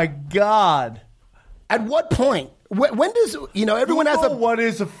 Oh, my God. At what point When does, everyone has a... What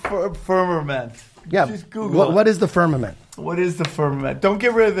is a firmament? Yeah. Just Google what is the firmament? What is the firmament? Don't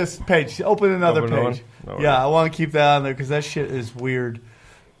get rid of this page. Open another page. No, I want to keep that on there because that shit is weird.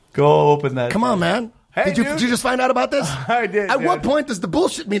 Go open that. Come on, man. Hey, did you just find out about this? I did. At what point does the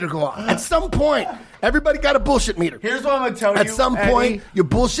bullshit meter go off? At some point, everybody got a bullshit meter. Here's what I'm going to tell you. At some point, Eddie, your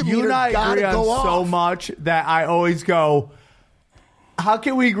bullshit meter got to go off. So much that I always go, how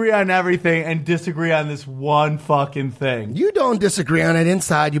can we agree on everything and disagree on this one fucking thing? You don't disagree on it.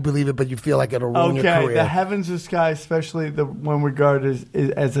 Inside, you believe it, but you feel like it'll ruin your career. The heavens and sky, especially when regarded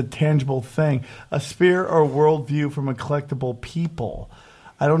as a tangible thing, a sphere or worldview from a collectible people.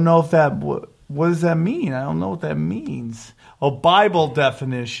 I don't know if that... What does that mean? I don't know what that means. Oh, Bible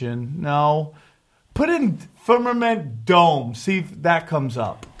definition. No. Put in firmament dome. See if that comes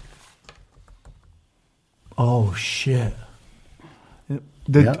up. Oh, shit.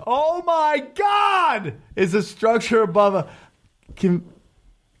 Oh, my God! Is a structure above a...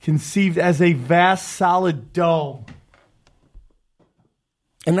 conceived as a vast, solid dome.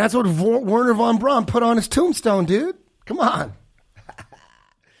 And that's what Werner von Braun put on his tombstone, dude. Come on.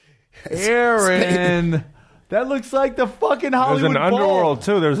 Aaron, that looks like the fucking Hollywood There's an Bowl. underworld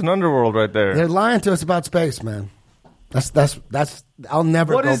too. There's an underworld right there. They're lying to us about space, man. That's. I'll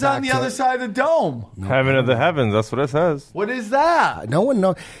never. What go is back on the to other it. side of the dome? Heaven of the heavens. That's what it says. What is that? No one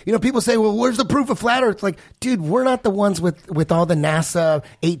knows. People say, "Well, where's the proof of flat Earth?" It's like, dude, we're not the ones with all the NASA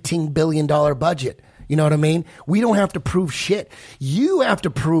 $18 billion budget. You know what I mean? We don't have to prove shit. You have to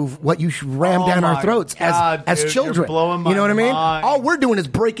prove what you should ram down our throats as children. You're blowing my you know what I mean? mind. All we're doing is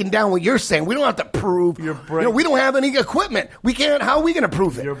breaking down what you're saying. We don't have to prove. We don't have any equipment. We can't. How are we going to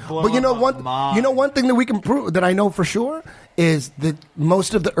prove it? You're blowing my mind. One thing that we can prove that I know for sure is that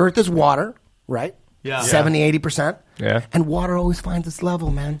most of the Earth is water, right? Yeah. 70-80%. Yeah. And water always finds its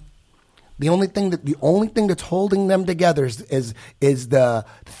level, man. The only thing that's holding them together is the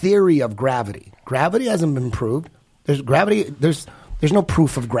theory of gravity. Gravity hasn't been proved. There's no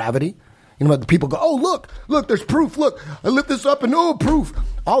proof of gravity. People go, oh, look, there's proof. Look, I lift this up and proof.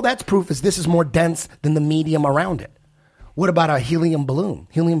 All that's proof is this is more dense than the medium around it. What about a helium balloon?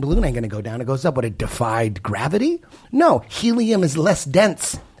 Helium balloon ain't going to go down. It goes up. But it defied gravity? No, helium is less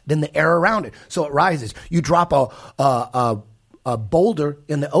dense than the air around it. So it rises. You drop a boulder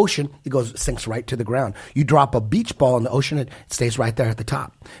in the ocean, it sinks right to the ground. You drop a beach ball in the ocean, it stays right there at the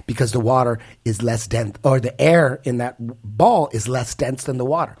top because the water is less dense, or the air in that ball is less dense than the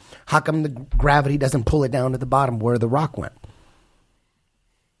water. How come the gravity doesn't pull it down to the bottom where the rock went?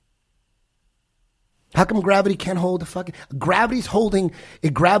 How come gravity can't hold the fucking... Gravity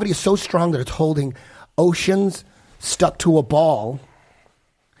is so strong that it's holding oceans stuck to a ball,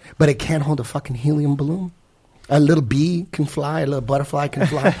 but it can't hold a fucking helium balloon? A little bee can fly, a little butterfly can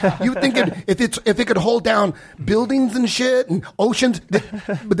fly. You think if it could hold down buildings and shit and oceans,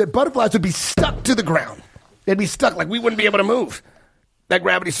 but the butterflies would be stuck to the ground. They'd be stuck, like we wouldn't be able to move. That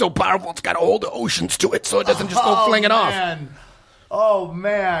gravity's so powerful, it's got to hold the oceans to it so it doesn't just go flinging off. Oh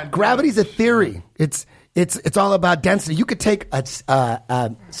man! Gravity's a theory. It's all about density. You could take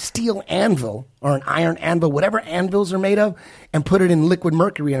a steel anvil or an iron anvil, whatever anvils are made of, and put it in liquid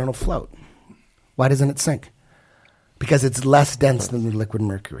mercury and it'll float. Why doesn't it sink? Because it's less dense than the liquid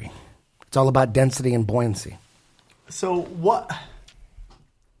mercury. It's all about density and buoyancy. So what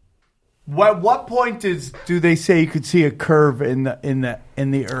point do they say you could see a curve in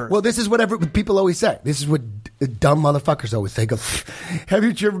the Earth? Well, this is what people always say. This is what dumb motherfuckers always say. Go, have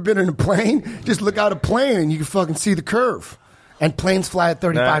you ever been in a plane? Just look out a plane and you can fucking see the curve. And planes fly at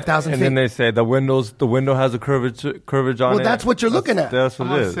 35,000 feet. And then they say the window has a curvage on it. Well, that's what you're looking at. That's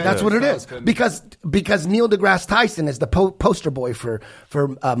what it is. That's what it is. Because Neil deGrasse Tyson is the poster boy for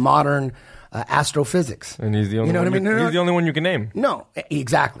modern astrophysics. And he's the only one. He's the only one you can name. No,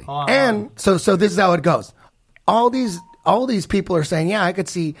 exactly. And so this is how it goes. All these people are saying, yeah, I could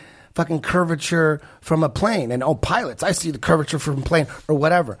see fucking curvature from a plane, and pilots, I see the curvature from a plane or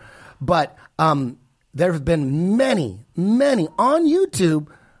whatever. But there have been many on YouTube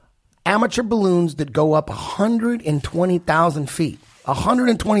amateur balloons that go up 120,000 feet.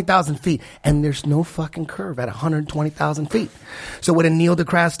 120,000 feet, and there's no fucking curve at 120,000 feet. So what did Neil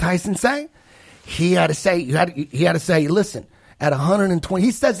deGrasse Tyson say? He had to say, listen, at 120,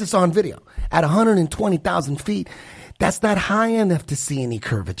 he says this on video, at 120,000 feet, that's not high enough to see any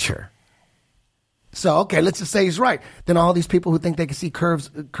curvature. So, okay, let's just say he's right. Then all these people who think they can see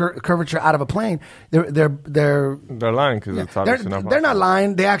curvature out of a plane, they're lying because it's obviously not possible. They're not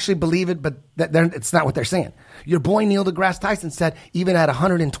lying. They actually believe it, but it's not what they're saying. Your boy Neil deGrasse Tyson said even at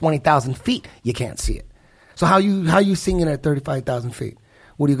 120,000 feet, you can't see it. So how you seeing it at 35,000 feet?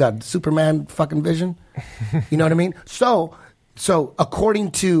 What do you got? Superman fucking vision? You know what I mean? So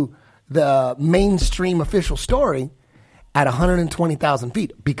according to the mainstream official story, at 120,000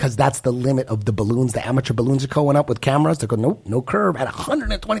 feet, because that's the limit of the balloons. The amateur balloons are going up with cameras. They go, nope, no curve at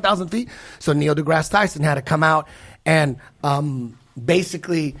 120,000 feet. So Neil deGrasse Tyson had to come out and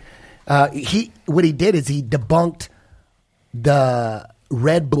basically, what he did is he debunked the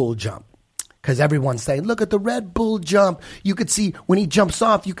Red Bull jump. Because everyone's saying, look at the Red Bull jump. You could see when he jumps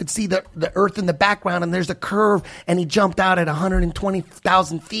off, you could see the earth in the background, and there's a curve, and he jumped out at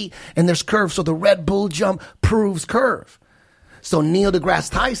 120,000 feet, and there's curve. So the Red Bull jump proves curve. So Neil deGrasse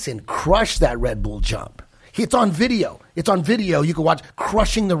Tyson crushed that Red Bull jump. It's on video. It's on video. You can watch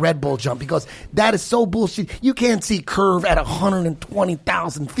crushing the Red Bull jump because that is so bullshit. You can't see curve at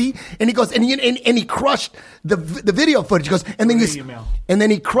 120,000 feet. And he goes, and he crushed the video footage. He goes, and then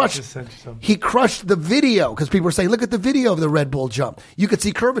he crushed the video because people were saying, look at the video of the Red Bull jump. You could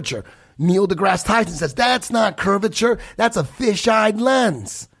see curvature. Neil deGrasse Tyson says, that's not curvature. That's a fisheye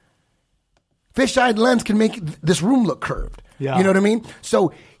lens. Fisheye lens can make this room look curved. Yeah. You know what I mean?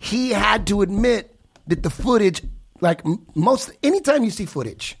 So he had to admit that the footage, like anytime you see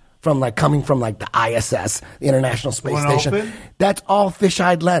footage from like coming from like the ISS, the International Space Station, that's all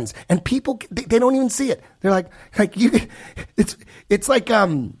fisheye lens, and people they don't even see it. They're like you, it's like It's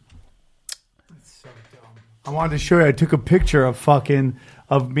so dumb. I wanted to show you. I took a picture of me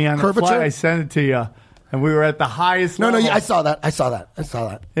on the flight. I sent it to you, and we were at the highest level. No, I saw that.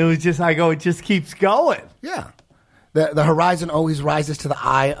 It was just it just keeps going. Yeah. The horizon always rises to the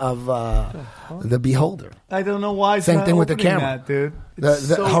eye of the beholder. I don't know why. Same thing with the camera, dude.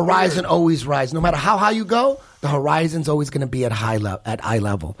 The horizon always rises. No matter how high you go, the horizon's always going to be at eye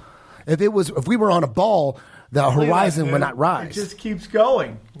level. If we were on a ball, the horizon would not rise. It just keeps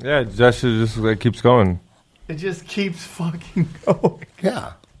going. Yeah, that shit just keeps going. It just keeps fucking going.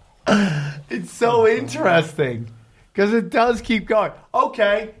 Yeah, it's so interesting because it does keep going.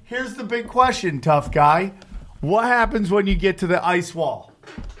 Okay, here's the big question, tough guy. What happens when you get to the ice wall?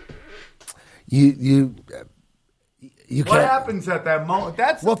 You can't. What happens at that moment?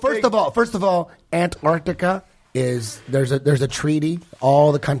 First of all, Antarctica there's a treaty.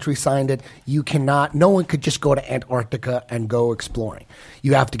 All the countries signed it. No one could just go to Antarctica and go exploring.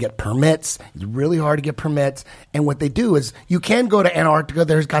 You have to get permits. It's really hard to get permits. And what they do is you can go to Antarctica.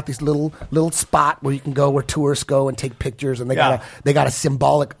 There's got this little spot where you can go where tourists go and take pictures. And they got a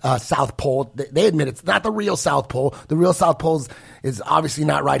symbolic South Pole. They admit it's not the real South Pole. The real South Pole is obviously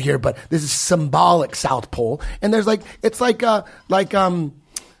not right here, but this is symbolic South Pole. And there's let's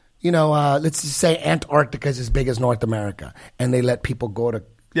just say Antarctica is as big as North America, and they let people go to.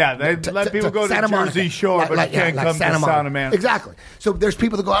 Yeah, they let people go to Jersey Shore, but you can't come to Santa Monica. Exactly. So there's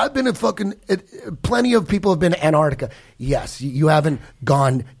people that go, I've been plenty of people have been to Antarctica. Yes, you haven't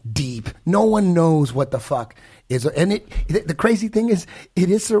gone deep. No one knows what the fuck is. And the crazy thing is,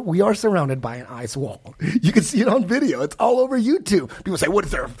 we are surrounded by an ice wall. You can see it on video. It's all over YouTube. People say, what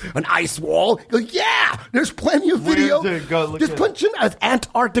is there, an ice wall? You go, yeah, there's plenty of video. Just punch in an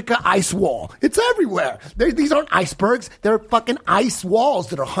Antarctica ice wall. It's everywhere. These aren't icebergs. They're fucking ice walls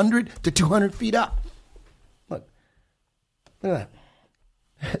that are 100 to 200 feet up. Look at that.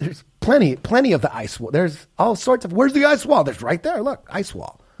 There's plenty of the ice wall. There's all sorts of, where's the ice wall? There's right there. Look, ice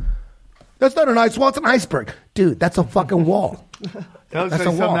wall. That's not an ice wall. It's an iceberg. Dude, that's a fucking wall. That was like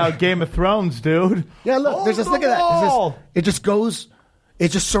something out of Game of Thrones, dude. Yeah, look. Look at that. It just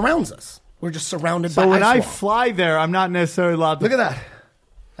surrounds us. We're just surrounded by ice wall. So when I fly there, I'm not necessarily allowed to. Look at that.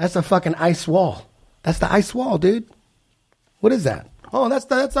 That's a fucking ice wall. That's the ice wall, dude. What is that? Oh,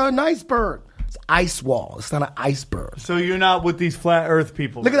 that's an iceberg. It's ice wall. It's not an iceberg. So you're not with these flat earth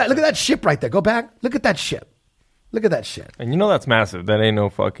people. Look at that. Look at that ship right there. Go back. Look at that ship. Look at that shit. And you know that's massive. That ain't no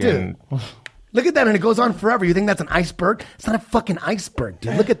fucking... Dude, look at that, and it goes on forever. You think that's an iceberg? It's not a fucking iceberg,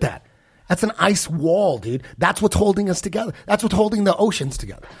 dude. Look at that. That's an ice wall, dude. That's what's holding us together. That's what's holding the oceans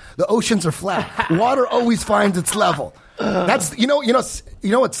together. The oceans are flat. Water always finds its level. That's you know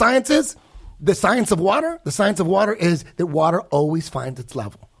what science is? The science of water? The science of water is that water always finds its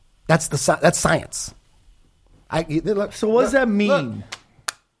level. That's science. So what does that mean?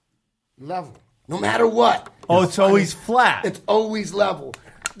 Level. No matter what. Oh, it's always flat. It's always level.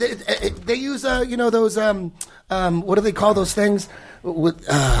 They use those what do they call those things with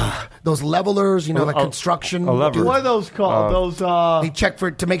those levelers? Like construction. What are those called? They check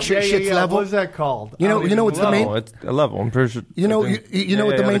to make sure shit's level. What is that called? You know what's the main? It's a level. I'm pretty sure. You know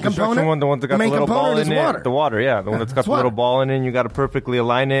what the main component? The one that got the little ball in it. The water, yeah, the one that's got the little ball in it. And you got to perfectly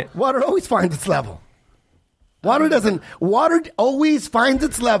align it. Water always finds its level. Water always finds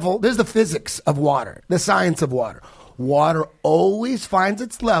its level. There's the physics of water, the science of water. Water always finds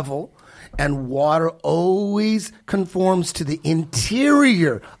its level, and water always conforms to the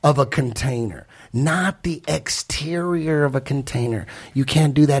interior of a container, not the exterior of a container. You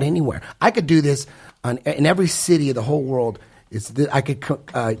can't do that anywhere. I could do this in every city of the whole world. I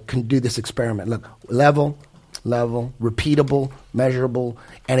can do this experiment. Look, level, repeatable, measurable,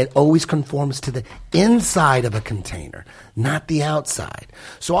 and it always conforms to the inside of a container, not the outside.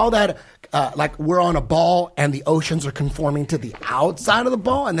 So all that, like we're on a ball and the oceans are conforming to the outside of the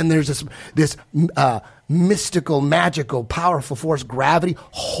ball, and then there's this mystical, magical, powerful force, gravity,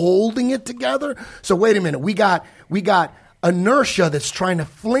 holding it together. So wait a minute, we got inertia that's trying to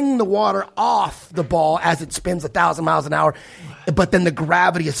fling the water off the ball as it spins 1,000 miles an hour, but then the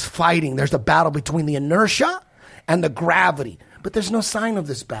gravity is fighting. There's a battle between the inertia and the gravity, but there's no sign of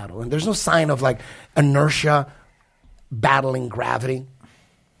this battle, and there's no sign of like inertia battling gravity.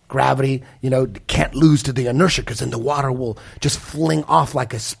 Gravity, can't lose to the inertia, because then the water will just fling off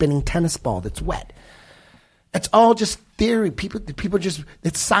like a spinning tennis ball that's wet. It's all just theory. People just,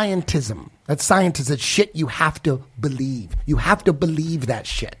 it's scientism. That's scientism. It's shit you have to believe. You have to believe that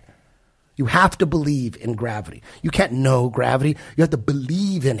shit. You have to believe in gravity. You can't know gravity. You have to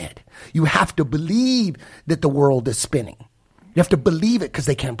believe in it. You have to believe that the world is spinning. You have to believe it because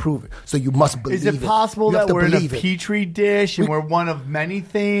they can't prove it. So you must believe it. Is it possible that we're in a petri dish and we're one of many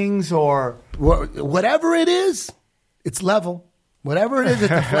things, or whatever it is? It's level. Whatever it is,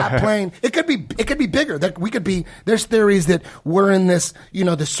 it's a flat plane. It could be bigger. There's theories that we're in this,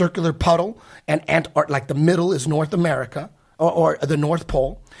 this circular puddle, and like the middle is North America or the North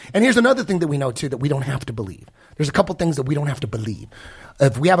Pole. And here's another thing that we know too that we don't have to believe. There's a couple things that we don't have to believe.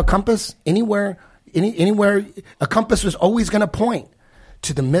 If we have a compass anywhere, a compass is always going to point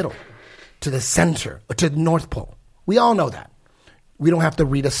to the middle, to the center, or to the North Pole. We all know that. We don't have to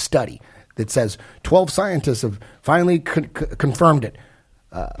read a study that says 12 scientists have finally confirmed it.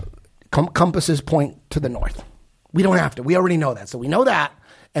 Compasses point to the north. We don't have to. We already know that. So we know that.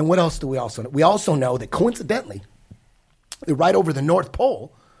 And what else do we also know? We also know that coincidentally, right over the North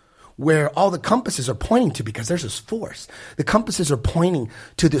Pole, where all the compasses are pointing to, because there's this force. The compasses are pointing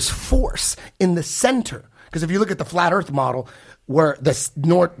to this force in the center. Because if you look at the flat Earth model, where the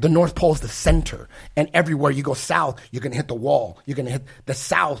North Pole is the center, and everywhere you go south, you're going to hit the wall. You're going to hit the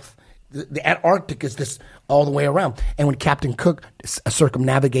south. The Antarctic is this all the way around. And when Captain Cook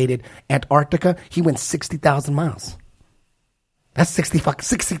circumnavigated Antarctica, he went 60,000 miles. That's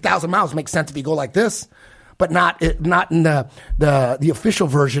 60,000 miles. Makes sense if you go like this. But not in the official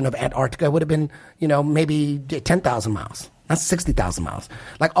version of Antarctica. It would have been, maybe 10,000 miles. That's 60,000 miles.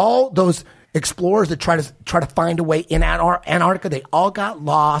 Like all those explorers that try to find a way in Antarctica, they all got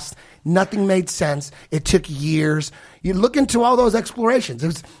lost. Nothing made sense. It took years. You look into all those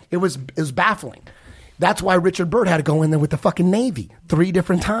explorations. It was baffling. That's why Richard Byrd had to go in there with the fucking Navy 3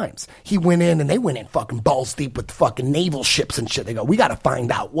 different times. He went in, and they went in fucking balls deep with fucking naval ships and shit. They go, we got to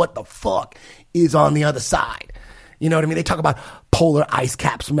find out what the fuck is on the other side. You know what I mean? They talk about polar ice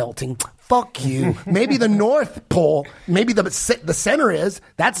caps melting. Fuck you. Maybe the North Pole, maybe the center is,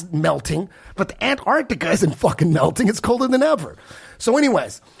 that's melting, but the Antarctica isn't fucking melting. It's colder than ever. So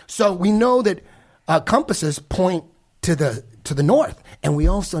anyways, we know that compasses point to the north, and we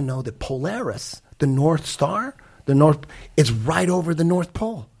also know that Polaris, the North Star, is right over the North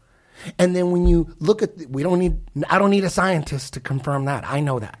Pole. And then when you look at, I don't need a scientist to confirm that. I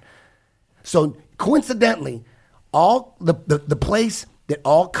know that. So coincidentally, all the place that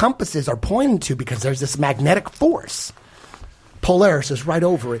all compasses are pointing to, because there's this magnetic force, Polaris is right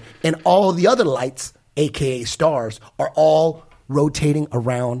over it, and all the other lights, aka stars, are all rotating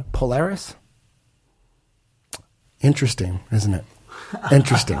around Polaris. Interesting, isn't it?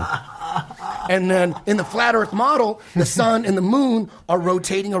 Interesting. And then in the flat Earth model, the sun and the moon are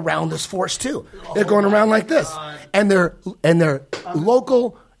rotating around this force too. They're going around like this, and they're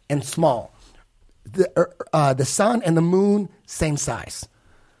local and small. The sun and the moon, same size.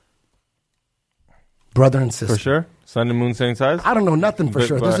 Brother and sister. For sure? Sun and moon, same size? I don't know nothing for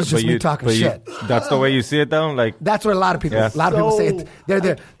sure. This is just me talking shit. That's the way you see it, though? That's what a lot of people say it.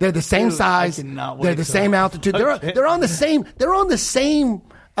 They're the same size. They're the same altitude. They're on the same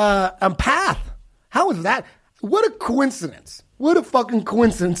path. How is that? What a coincidence. What a fucking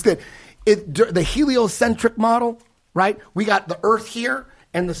coincidence that the heliocentric model, right? We got the Earth here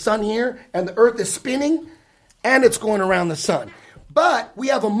and the sun here, and the Earth is spinning, and it's going around the sun. But we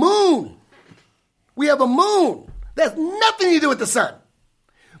have a moon. We have a moon. That has nothing to do with the sun.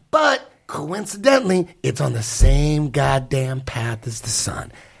 But coincidentally, it's on the same goddamn path as the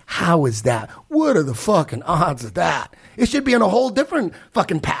sun. How is that? What are the fucking odds of that? It should be on a whole different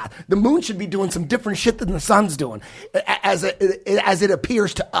fucking path. The moon should be doing some different shit than the sun's doing, as it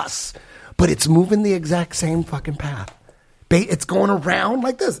appears to us. But it's moving the exact same fucking path. It's going around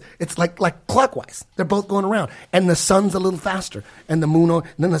like this. It's like clockwise. They're both going around. And the sun's a little faster. And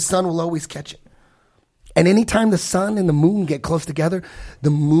then the sun will always catch it. And anytime the sun and the moon get close together,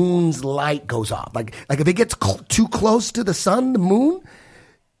 the moon's light goes off. Like if it gets too close to the sun, the moon,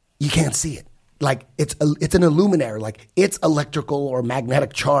 you can't see it. Like it's an illuminary. Like its electrical or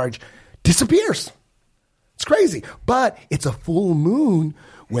magnetic charge disappears. It's crazy. But it's a full moon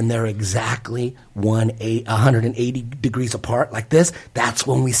when they're exactly 180 degrees apart like this. That's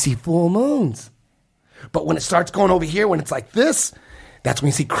when we see full moons. But when it starts going over here, when it's like this, that's when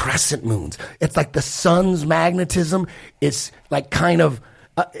you see crescent moons. It's like the sun's magnetism is like kind of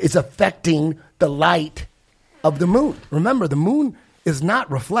is affecting the light of the moon. Remember, the moon is not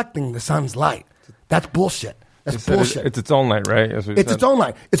reflecting the sun's light. That's bullshit. That's bullshit. It's its own light, right? It's its own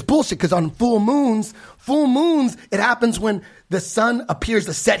light. It's bullshit because on full moons, it happens when the sun appears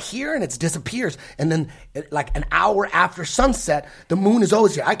to set here and it disappears. And then like an hour after sunset, the moon is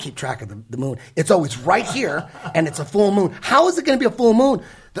always here. I keep track of the moon. It's always right here and it's a full moon. How is it going to be a full moon?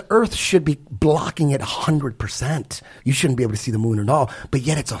 The earth should be blocking it 100%. You shouldn't be able to see the moon at all. But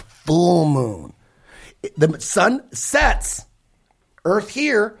yet it's a full moon. The sun sets, earth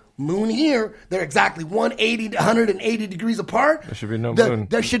here, moon here, they're exactly 180 degrees apart. There should be no moon.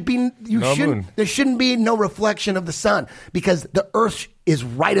 There shouldn't be no reflection of the sun because the earth is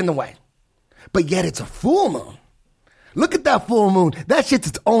right in the way. But yet it's a full moon. Look at that full moon. That shit's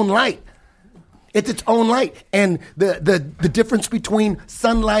its own light. It's its own light. And the difference between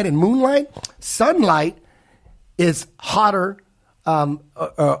sunlight and moonlight, sunlight is hotter.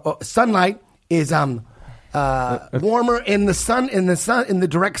 Sunlight is warmer in the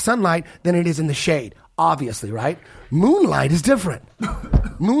direct sunlight than it is in the shade, obviously, right? Moonlight is different.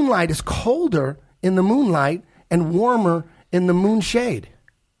 Moonlight is colder in the moonlight and warmer in the moon shade.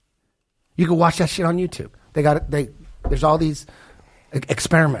 You can watch that shit on YouTube. There's all these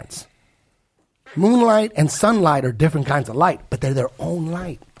experiments. Moonlight and sunlight are different kinds of light, but they're their own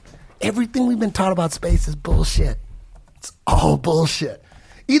light. Everything we've been taught about space is bullshit. It's all bullshit.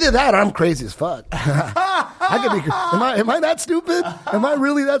 Either that or I'm crazy as fuck. I could be. Am I that stupid? Am I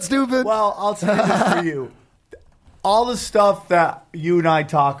really that stupid? Well, I'll say this for you. All the stuff that you and I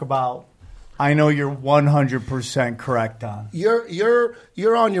talk about, I know you're 100% correct on. You're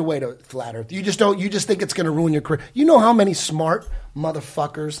on your way to flat Earth. You just think it's going to ruin your career. You know how many smart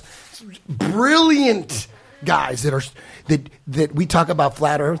motherfuckers, brilliant guys that we talk about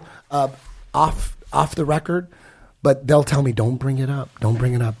flat Earth off the record. But they'll tell me, don't bring it up. Don't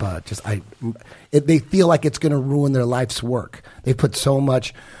bring it up. They feel like it's going to ruin their life's work. They put so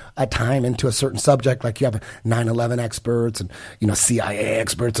much time into a certain subject, like you have 9/11 experts and CIA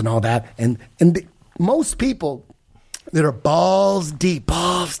experts and all that. And most people that are balls deep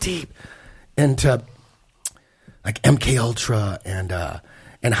into like MK Ultra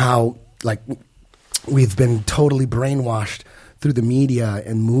and how like we've been totally brainwashed through the media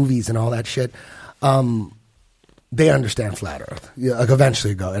and movies and all that shit. They understand flat Earth. Like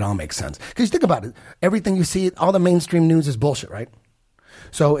eventually it all makes sense. Because think about it. Everything you see, all the mainstream news is bullshit, right?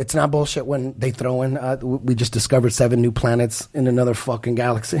 So it's not bullshit when they throw in, we just discovered 7 new planets in another fucking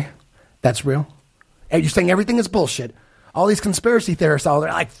galaxy. That's real. And you're saying everything is bullshit. All these conspiracy theorists out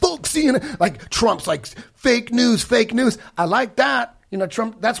there, like, folks, like Trump's like, fake news. I like that.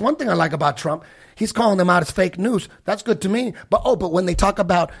 Trump, that's one thing I like about Trump. He's calling them out as fake news. That's good to me. But when they talk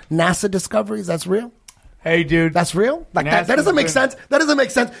about NASA discoveries, that's real. Hey, dude. That's real? Like that doesn't make sense. That doesn't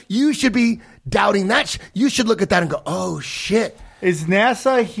make sense. You should be doubting that. You should look at that and go, oh, shit. Is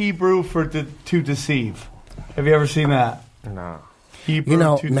NASA Hebrew for to deceive? Have you ever seen that? No. Hebrew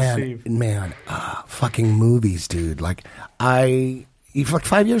to deceive. Man, fucking movies, dude. Like, 5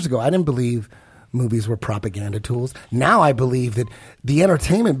 years ago, I didn't believe movies were propaganda tools. Now I believe that the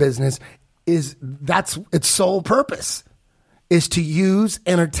entertainment business that's its sole purpose. Is to use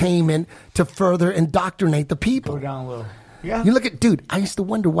entertainment to further indoctrinate the people. Go down low. Yeah. You look at, dude, I used to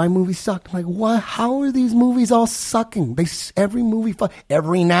wonder why movies sucked. I'm like, what? How are these movies all sucking? Every movie,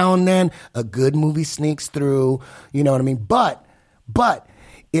 every now and then, a good movie sneaks through. You know what I mean? But,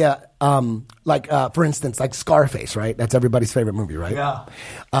 yeah, for instance, like Scarface, right? That's everybody's favorite movie, right?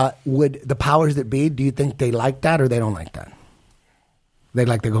 Yeah. Would the powers that be, do you think they like that or they don't like that? They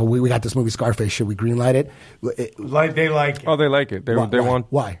like to go, we got this movie Scarface, should we greenlight it? They like it. Oh, they like it. They want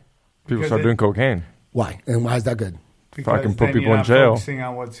Why? People start doing cocaine. Why? And why is that good? Because Fucking put then people you're in jail. Focusing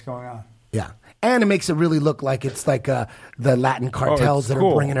on what's going on. Yeah. And it makes it really look like it's like the Latin cartels that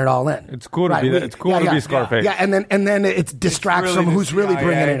are bringing it all in. It's cool to be that. It's cool to be Scarface. Yeah, and then it distracts really from who's really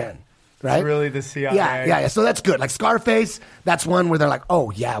bringing it in. Right? It's really the CIA. Yeah. So that's good. Like Scarface, that's one where they're like,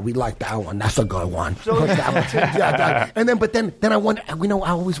 oh yeah, we like that one. That's a good one. So, and then I wonder. I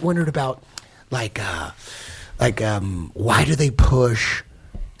always wondered about why do they push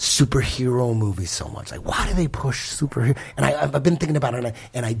superhero movies so much? Like, why do they push superhero? And I've been thinking about it,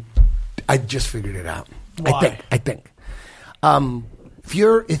 and I just figured it out. Why? I think.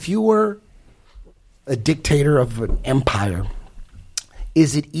 If you were a dictator of an empire,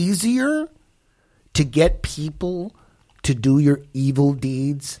 is it easier to get people to do your evil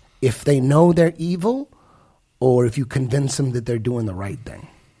deeds if they know they're evil, or if you convince them that they're doing the right thing?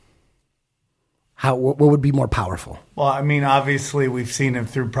 What would be more powerful? Well, I mean, obviously, we've seen it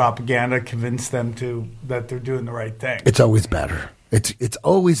through propaganda convince them that they're doing the right thing. It's always better. It's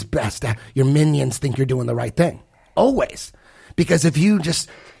always best that your minions think you're doing the right thing. Always. Because if you just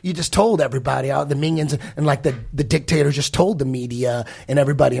told everybody out, the minions, and like the dictator just told the media and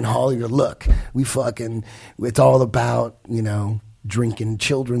everybody in Hollywood, look, it's all about, drinking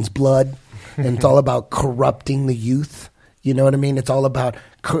children's blood, and it's all about corrupting the youth. You know what I mean? It's all about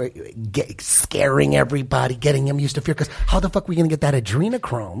scaring everybody, getting them used to fear. Because how the fuck are we going to get that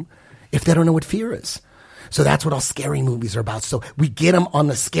adrenochrome if they don't know what fear is? So that's what all scary movies are about. So we get them on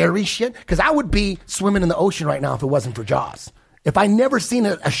the scary shit. Because I would be swimming in the ocean right now if it wasn't for Jaws. If I never seen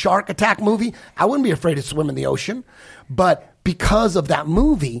a shark attack movie, I wouldn't be afraid to swim in the ocean. But because of that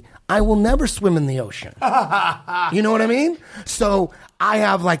movie, I will never swim in the ocean. You know what I mean? So I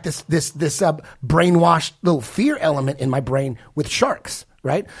have like this brainwashed little fear element in my brain with sharks,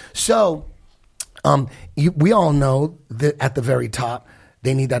 right? So we all know that at the very top,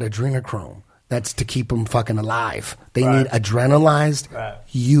 they need that adrenochrome. That's to keep them fucking alive. They need adrenalized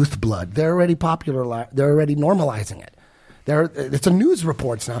youth blood. They're already popular. They're already normalizing it. It's a news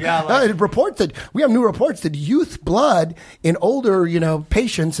reports now. Yeah, it reports that we have new reports that youth blood in older,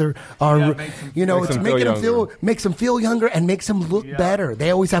 patients makes them feel younger and makes them look better. They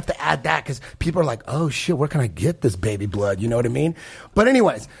always have to add that because people are like, oh shit, where can I get this baby blood? You know what I mean? But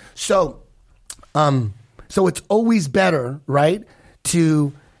anyways, so it's always better, right,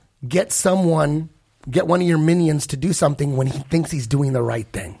 to get one of your minions to do something when he thinks he's doing the right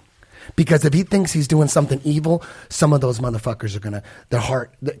thing. Because if he thinks he's doing something evil, some of those motherfuckers are their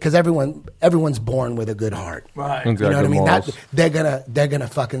heart, because everyone's born with a good heart. Right. Exactly. You know what I mean? They're gonna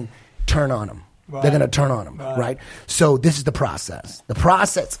fucking turn on him. Right. They're gonna turn on him. Right. So this is the process. The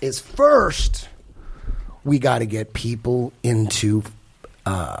process is first, we got to get people into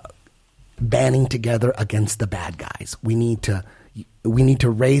banding together against the bad guys. We need to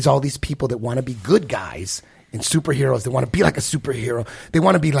raise all these people that want to be good guys and superheroes. They want to be like a superhero. They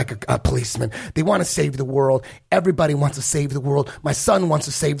want to be like a policeman. They want to save the world. Everybody wants to save the world. My son wants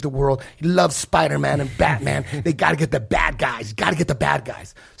to save the world. He loves Spider-Man and Batman. They got to get the bad guys. Got to get the bad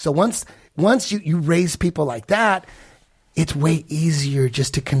guys. So once you raise people like that, it's way easier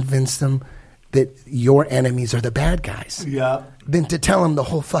just to convince them that your enemies are the bad guys. Yeah. Than to tell them the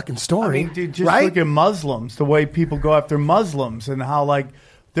whole fucking story. I mean, dude, just look at Muslims, the way people go after Muslims and how, like,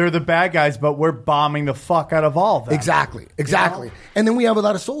 they're the bad guys, but we're bombing the fuck out of all of them. Exactly. And then we have a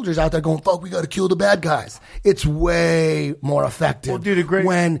lot of soldiers out there going, fuck, we got to kill the bad guys. It's way more effective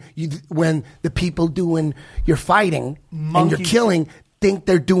when the people doing your fighting and you're killing think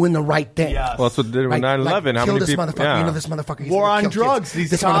they're doing the right thing. Yes. Well, that's what they did with 9/11. Like, how kill many this people? Motherfucker. Yeah. You know this motherfucker. War on drugs.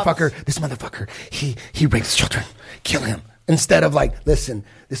 This motherfucker. He rapes children. Kill him. Instead of like, listen,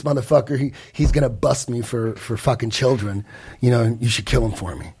 this motherfucker, he's gonna bust me for fucking children. You should kill him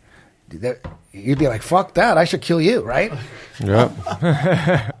for me. You'd be like, fuck that. I should kill you, right?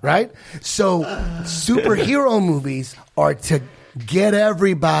 Yeah. Right? So superhero movies are to get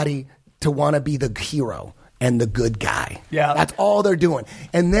everybody to want to be the hero and the good guy. Yeah. That's all they're doing.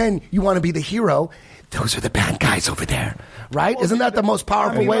 And then you want to be the hero. Those are the bad guys over there. Right? Well, isn't that the most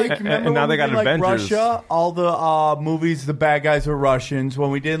powerful way? And now they got Avengers. Russia, all the movies, the bad guys were Russians.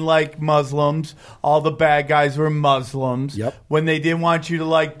 When we didn't like Muslims, all the bad guys were Muslims. Yep. When they didn't want you to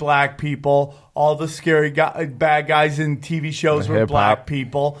like black people, all the scary bad guys in TV shows were black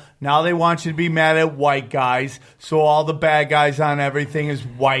people. Now they want you to be mad at white guys, so all the bad guys on everything is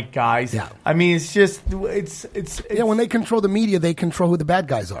white guys. Yeah. I mean, it's just it's yeah. When they control the media, they control who the bad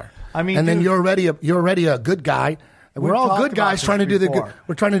guys are. I mean, and then you're already a good guy. We're all good guys trying to do the good.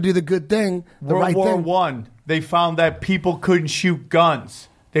 We're trying to do the good thing, the right thing. World War I, they found that people couldn't shoot guns.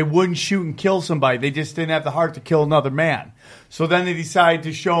 They wouldn't shoot and kill somebody. They just didn't have the heart to kill another man. So then they decided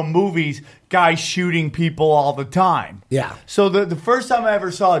to show movies, guys shooting people all the time. Yeah. So the first time I ever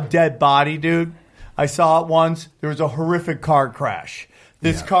saw a dead body, dude, I saw it once. There was a horrific car crash.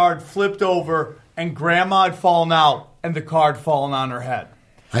 This car had flipped over, and Grandma had fallen out, and the car had fallen on her head.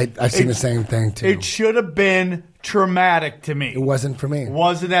 I've seen the same thing, too. It should have been traumatic to me. It wasn't for me. It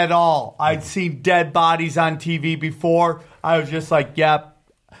wasn't at all. I'd seen dead bodies on TV before. I was just like, yep.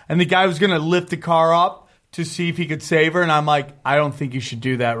 And the guy was going to lift the car up to see if he could save her. And I'm like, I don't think you should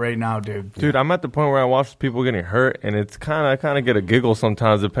do that right now, dude. Dude, I'm at the point where I watch people getting hurt, and it's I kind of get a giggle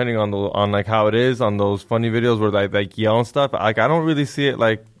sometimes, depending on like how it is on those funny videos where they like yell and stuff. Like I don't really see it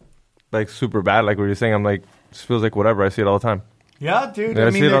like super bad, like what you're saying. I'm like, it just feels like whatever. I see it all the time. Yeah, dude. Yeah, I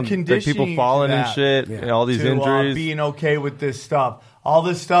mean, they're conditioning conditioning like people falling and shit, and all these injuries. Being okay with this stuff, all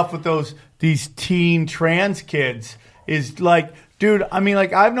this stuff with these teen trans kids is like. Dude, I mean,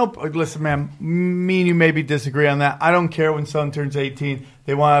 like, I have no... Listen, man, me and you maybe disagree on that. I don't care when someone turns 18.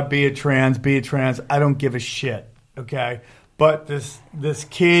 They want to be a trans. I don't give a shit, okay? But this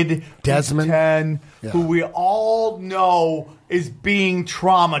kid, Desmond, 10, who we all know is being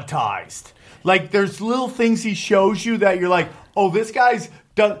traumatized. Like, there's little things he shows you that you're like, oh, this guy's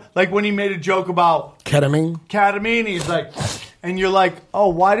done... Like, when he made a joke about... Ketamine, he's like... And you're like, oh,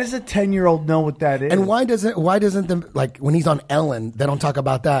 why does a 10-year-old know what that is? And why doesn't them, like, when he's on Ellen, they don't talk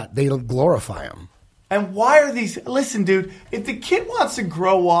about that. They glorify him. And why are these... Listen, dude, if the kid wants to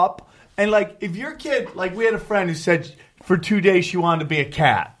grow up, and, like, if your kid... Like, we had a friend who said for 2 days she wanted to be a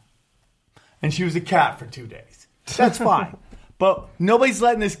cat. And she was a cat for 2 days. That's fine. But nobody's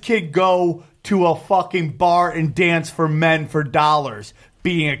letting this kid go to a fucking bar and dance for men for dollars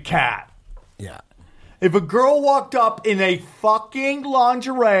being a cat. Yeah. If a girl walked up in a fucking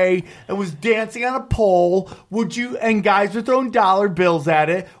lingerie and was dancing on a pole, would you, and guys were throwing dollar bills at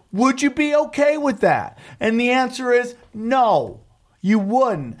it, would you be okay with that? And the answer is no, you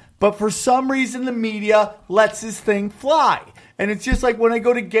wouldn't. But for some reason, the media lets this thing fly. And it's just like when I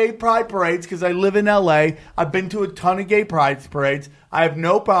go to gay pride parades, because I live in L.A., I've been to a ton of gay pride parades. I have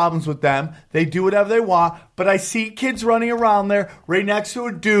no problems with them. They do whatever they want. But I see kids running around there right next to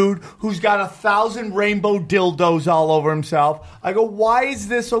a dude who's got 1,000 rainbow dildos all over himself. I go, why is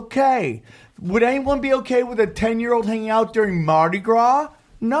this okay? Would anyone be okay with a 10-year-old hanging out during Mardi Gras?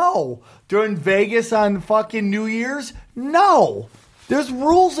 No. During Vegas on fucking New Year's? No. There's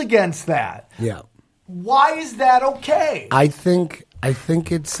rules against that. Yeah. Why is that okay? I think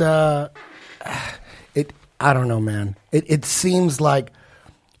it's I don't know, man. It seems like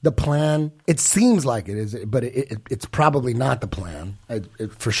the plan. It seems like it is, but it's probably not the plan.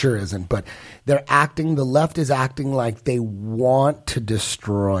 It for sure isn't. But they're acting. The left is acting like they want to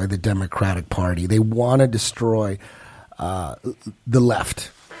destroy the Democratic Party. They want to destroy the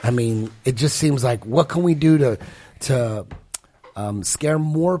left. I mean, it just seems like what can we do to scare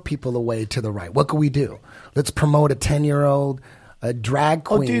more people away to the right? What can we do? Let's promote a 10-year-old drag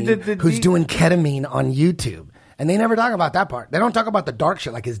queen who's doing ketamine on YouTube. And they never talk about that part. They don't talk about the dark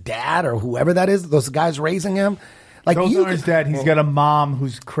shit, like his dad or whoever that is, those guys raising him. Like those aren't his dad. He's got a mom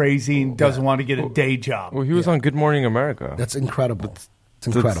who's crazy and doesn't want to get a day job. Well, he was on Good Morning America. That's incredible. It's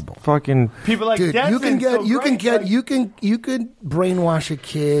incredible. Fucking people like dude, you can brainwash a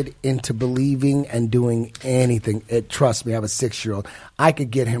kid into believing and doing anything. Trust me, I have a 6-year-old. I could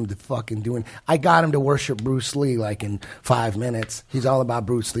get him to fucking doing. I got him to worship Bruce Lee like in 5 minutes. He's all about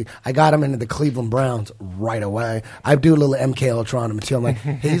Bruce Lee. I got him into the Cleveland Browns right away. I do a little MK Ultra on him too. I'm like,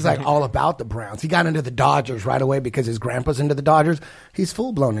 he's like all about the Browns. He got into the Dodgers right away because his grandpa's into the Dodgers. He's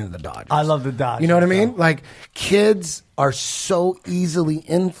full blown into the Dodgers. I love the Dodgers. You know what I mean? Like kids are so easily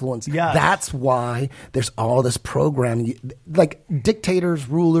influenced. Yes. That's why there's all this programming. Like dictators,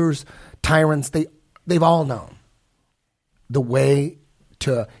 rulers, tyrants, they've all known the way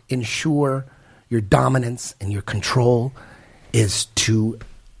to ensure your dominance and your control is to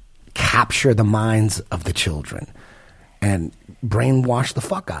capture the minds of the children and brainwash the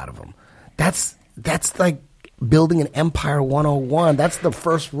fuck out of them. That's like building an Empire 101. That's the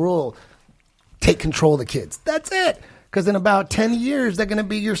first rule. Take control of the kids. That's it. Because in about 10 years, they're going to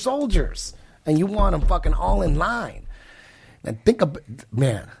be your soldiers. And you want them fucking all in line. And think of,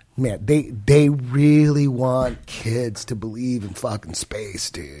 man, they really want kids to believe in fucking space,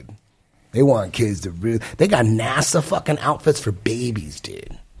 dude. They want kids to really, they got NASA fucking outfits for babies,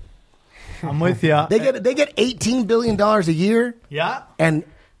 dude. I'm with you. They get $18 billion a year. Yeah. And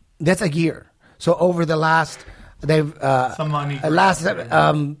that's a year. So over the last, they've, some money. last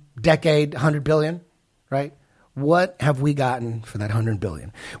decade, 100 billion, right? What have we gotten for that $100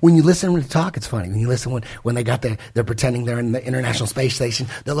 billion? When you listen to talk, it's funny. When you listen when they got they're pretending they're in the International Space Station,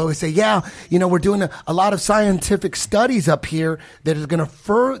 they'll always say, yeah, we're doing a lot of scientific studies up here that is going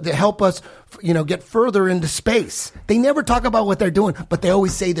to help us, get further into space. They never talk about what they're doing, but they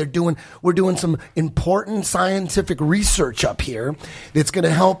always say we're doing some important scientific research up here that's going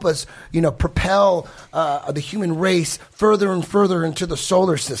to help us, propel the human race further and further into the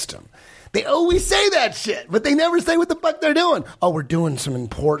solar system. They always say that shit, but they never say what the fuck they're doing. Oh, we're doing some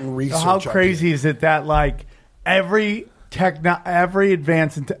important research. How crazy is it that every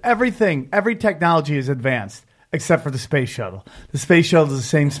advance into everything, every technology is advanced except for the space shuttle. The space shuttle is the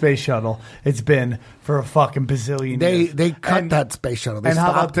same space shuttle it's been for a fucking bazillion years. They cut that space shuttle. And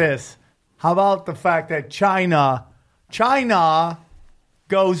how about this? How about the fact that China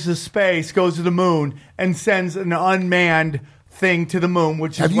goes to space, goes to the moon, and sends an unmanned thing to the moon,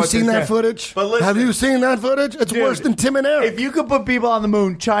 which is Have you seen that footage? But listen, have you seen that footage? It's worse than Tim and Eric. If you could put people on the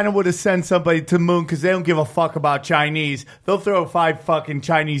moon, China would have sent somebody to the moon because they don't give a fuck about Chinese. They'll throw 5 fucking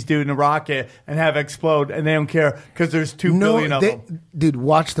Chinese dude in a rocket and have it explode, and they don't care because there's 2 billion of them. Dude,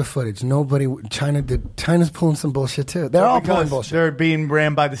 watch the footage. China's pulling some bullshit too. They're all pulling bullshit. They're being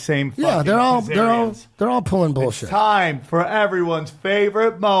ran by the same fucking they're all pulling bullshit. It's time for everyone's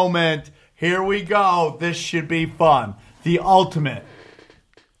favorite moment. Here we go. This should be fun. The ultimate.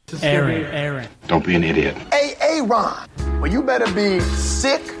 Aaron. Don't be an idiot. Hey, Ron. Well, you better be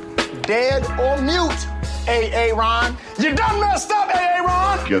sick, dead, or mute. Hey, Ron. You done messed up, hey,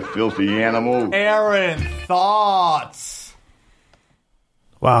 Ron. You filthy animal. Aaron, thoughts?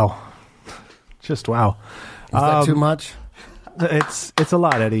 Wow. Just wow. Is that too much? It's a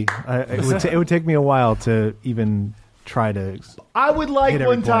lot, Eddie. It would take me a while to even try to. I would like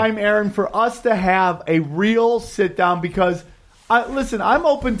one time, Aaron, for us to have a real sit down because, listen, I'm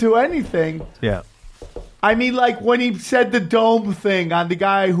open to anything. Yeah. I mean, when he said the dome thing on the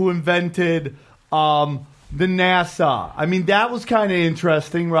guy who invented the NASA. I mean, that was kind of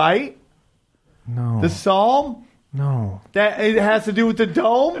interesting, right? No. The Psalm? No. That it has to do with the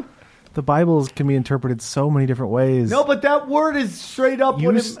dome? The Bible can be interpreted so many different ways. No, but that word is straight up.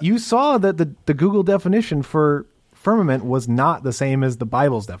 You saw that the Google definition for firmament was not the same as the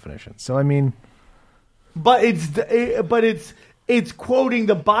Bible's definition. So I mean, but it's quoting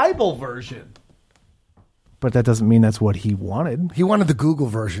the Bible version. But that doesn't mean that's what he wanted. He wanted the Google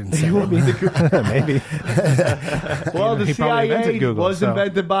version. Maybe. Well, the CIA Google, was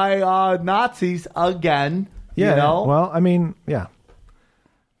invented by Nazis again. Yeah. You know? Well, I mean, yeah.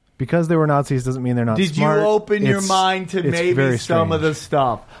 Because they were Nazis doesn't mean they're not smart. Did you open your mind to maybe some of the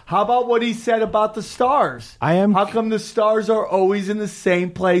stuff? How about what he said about the stars? How come the stars are always in the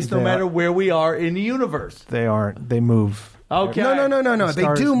same place no matter where we are in the universe? They aren't. They move. Okay. No.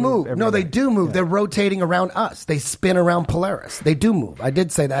 They do move. No, they do move. Yeah. They're rotating around us. They spin around Polaris. They do move. I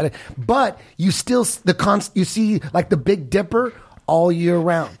did say that. But you still you see like the Big Dipper all year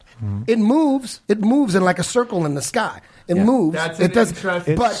round. Mm-hmm. It moves. It moves in like a circle in the sky. It moves. It does,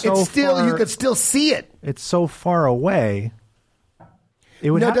 but it's still you could still see it. It's so far away.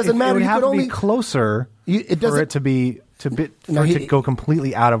 It would doesn't matter. It would have to be closer for it to go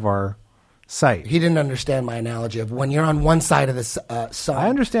completely out of our sight. He didn't understand my analogy of when you're on one side of the sun. I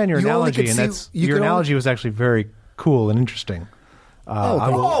understand your analogy, and your analogy was actually very cool and interesting.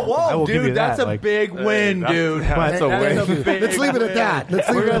 Whoa, dude, that's a big win, dude. That's a win. Let's leave it at that.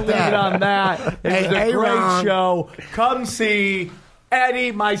 We're going to leave it on that. It was a great show. Come see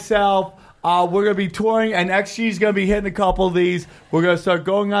Eddie, myself. We're going to be touring, and XG's going to be hitting a couple of these. We're going to start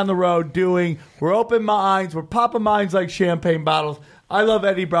going on the road we're open minds. We're popping minds like champagne bottles. I love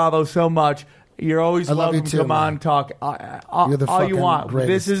Eddie Bravo so much. You're always welcome to come on, talk all you want. Greatest.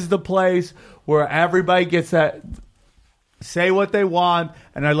 This is the place where everybody gets that. Say what they want,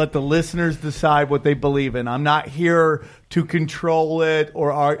 and I let the listeners decide what they believe in. I'm not here to control it,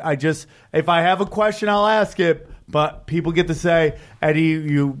 if I have a question, I'll ask it. But people get to say, Eddie,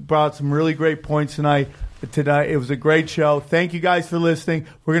 you brought some really great points tonight. It was a great show. Thank you guys for listening.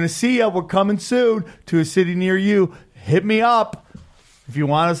 We're going to see you. We're coming soon to a city near you. Hit me up if you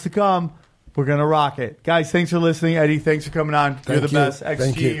want us to come. We're going to rock it. Guys, thanks for listening. Eddie, thanks for coming on. You're the best.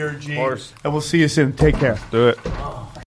 XG, you're G. And we'll see you soon. Take care. Do it.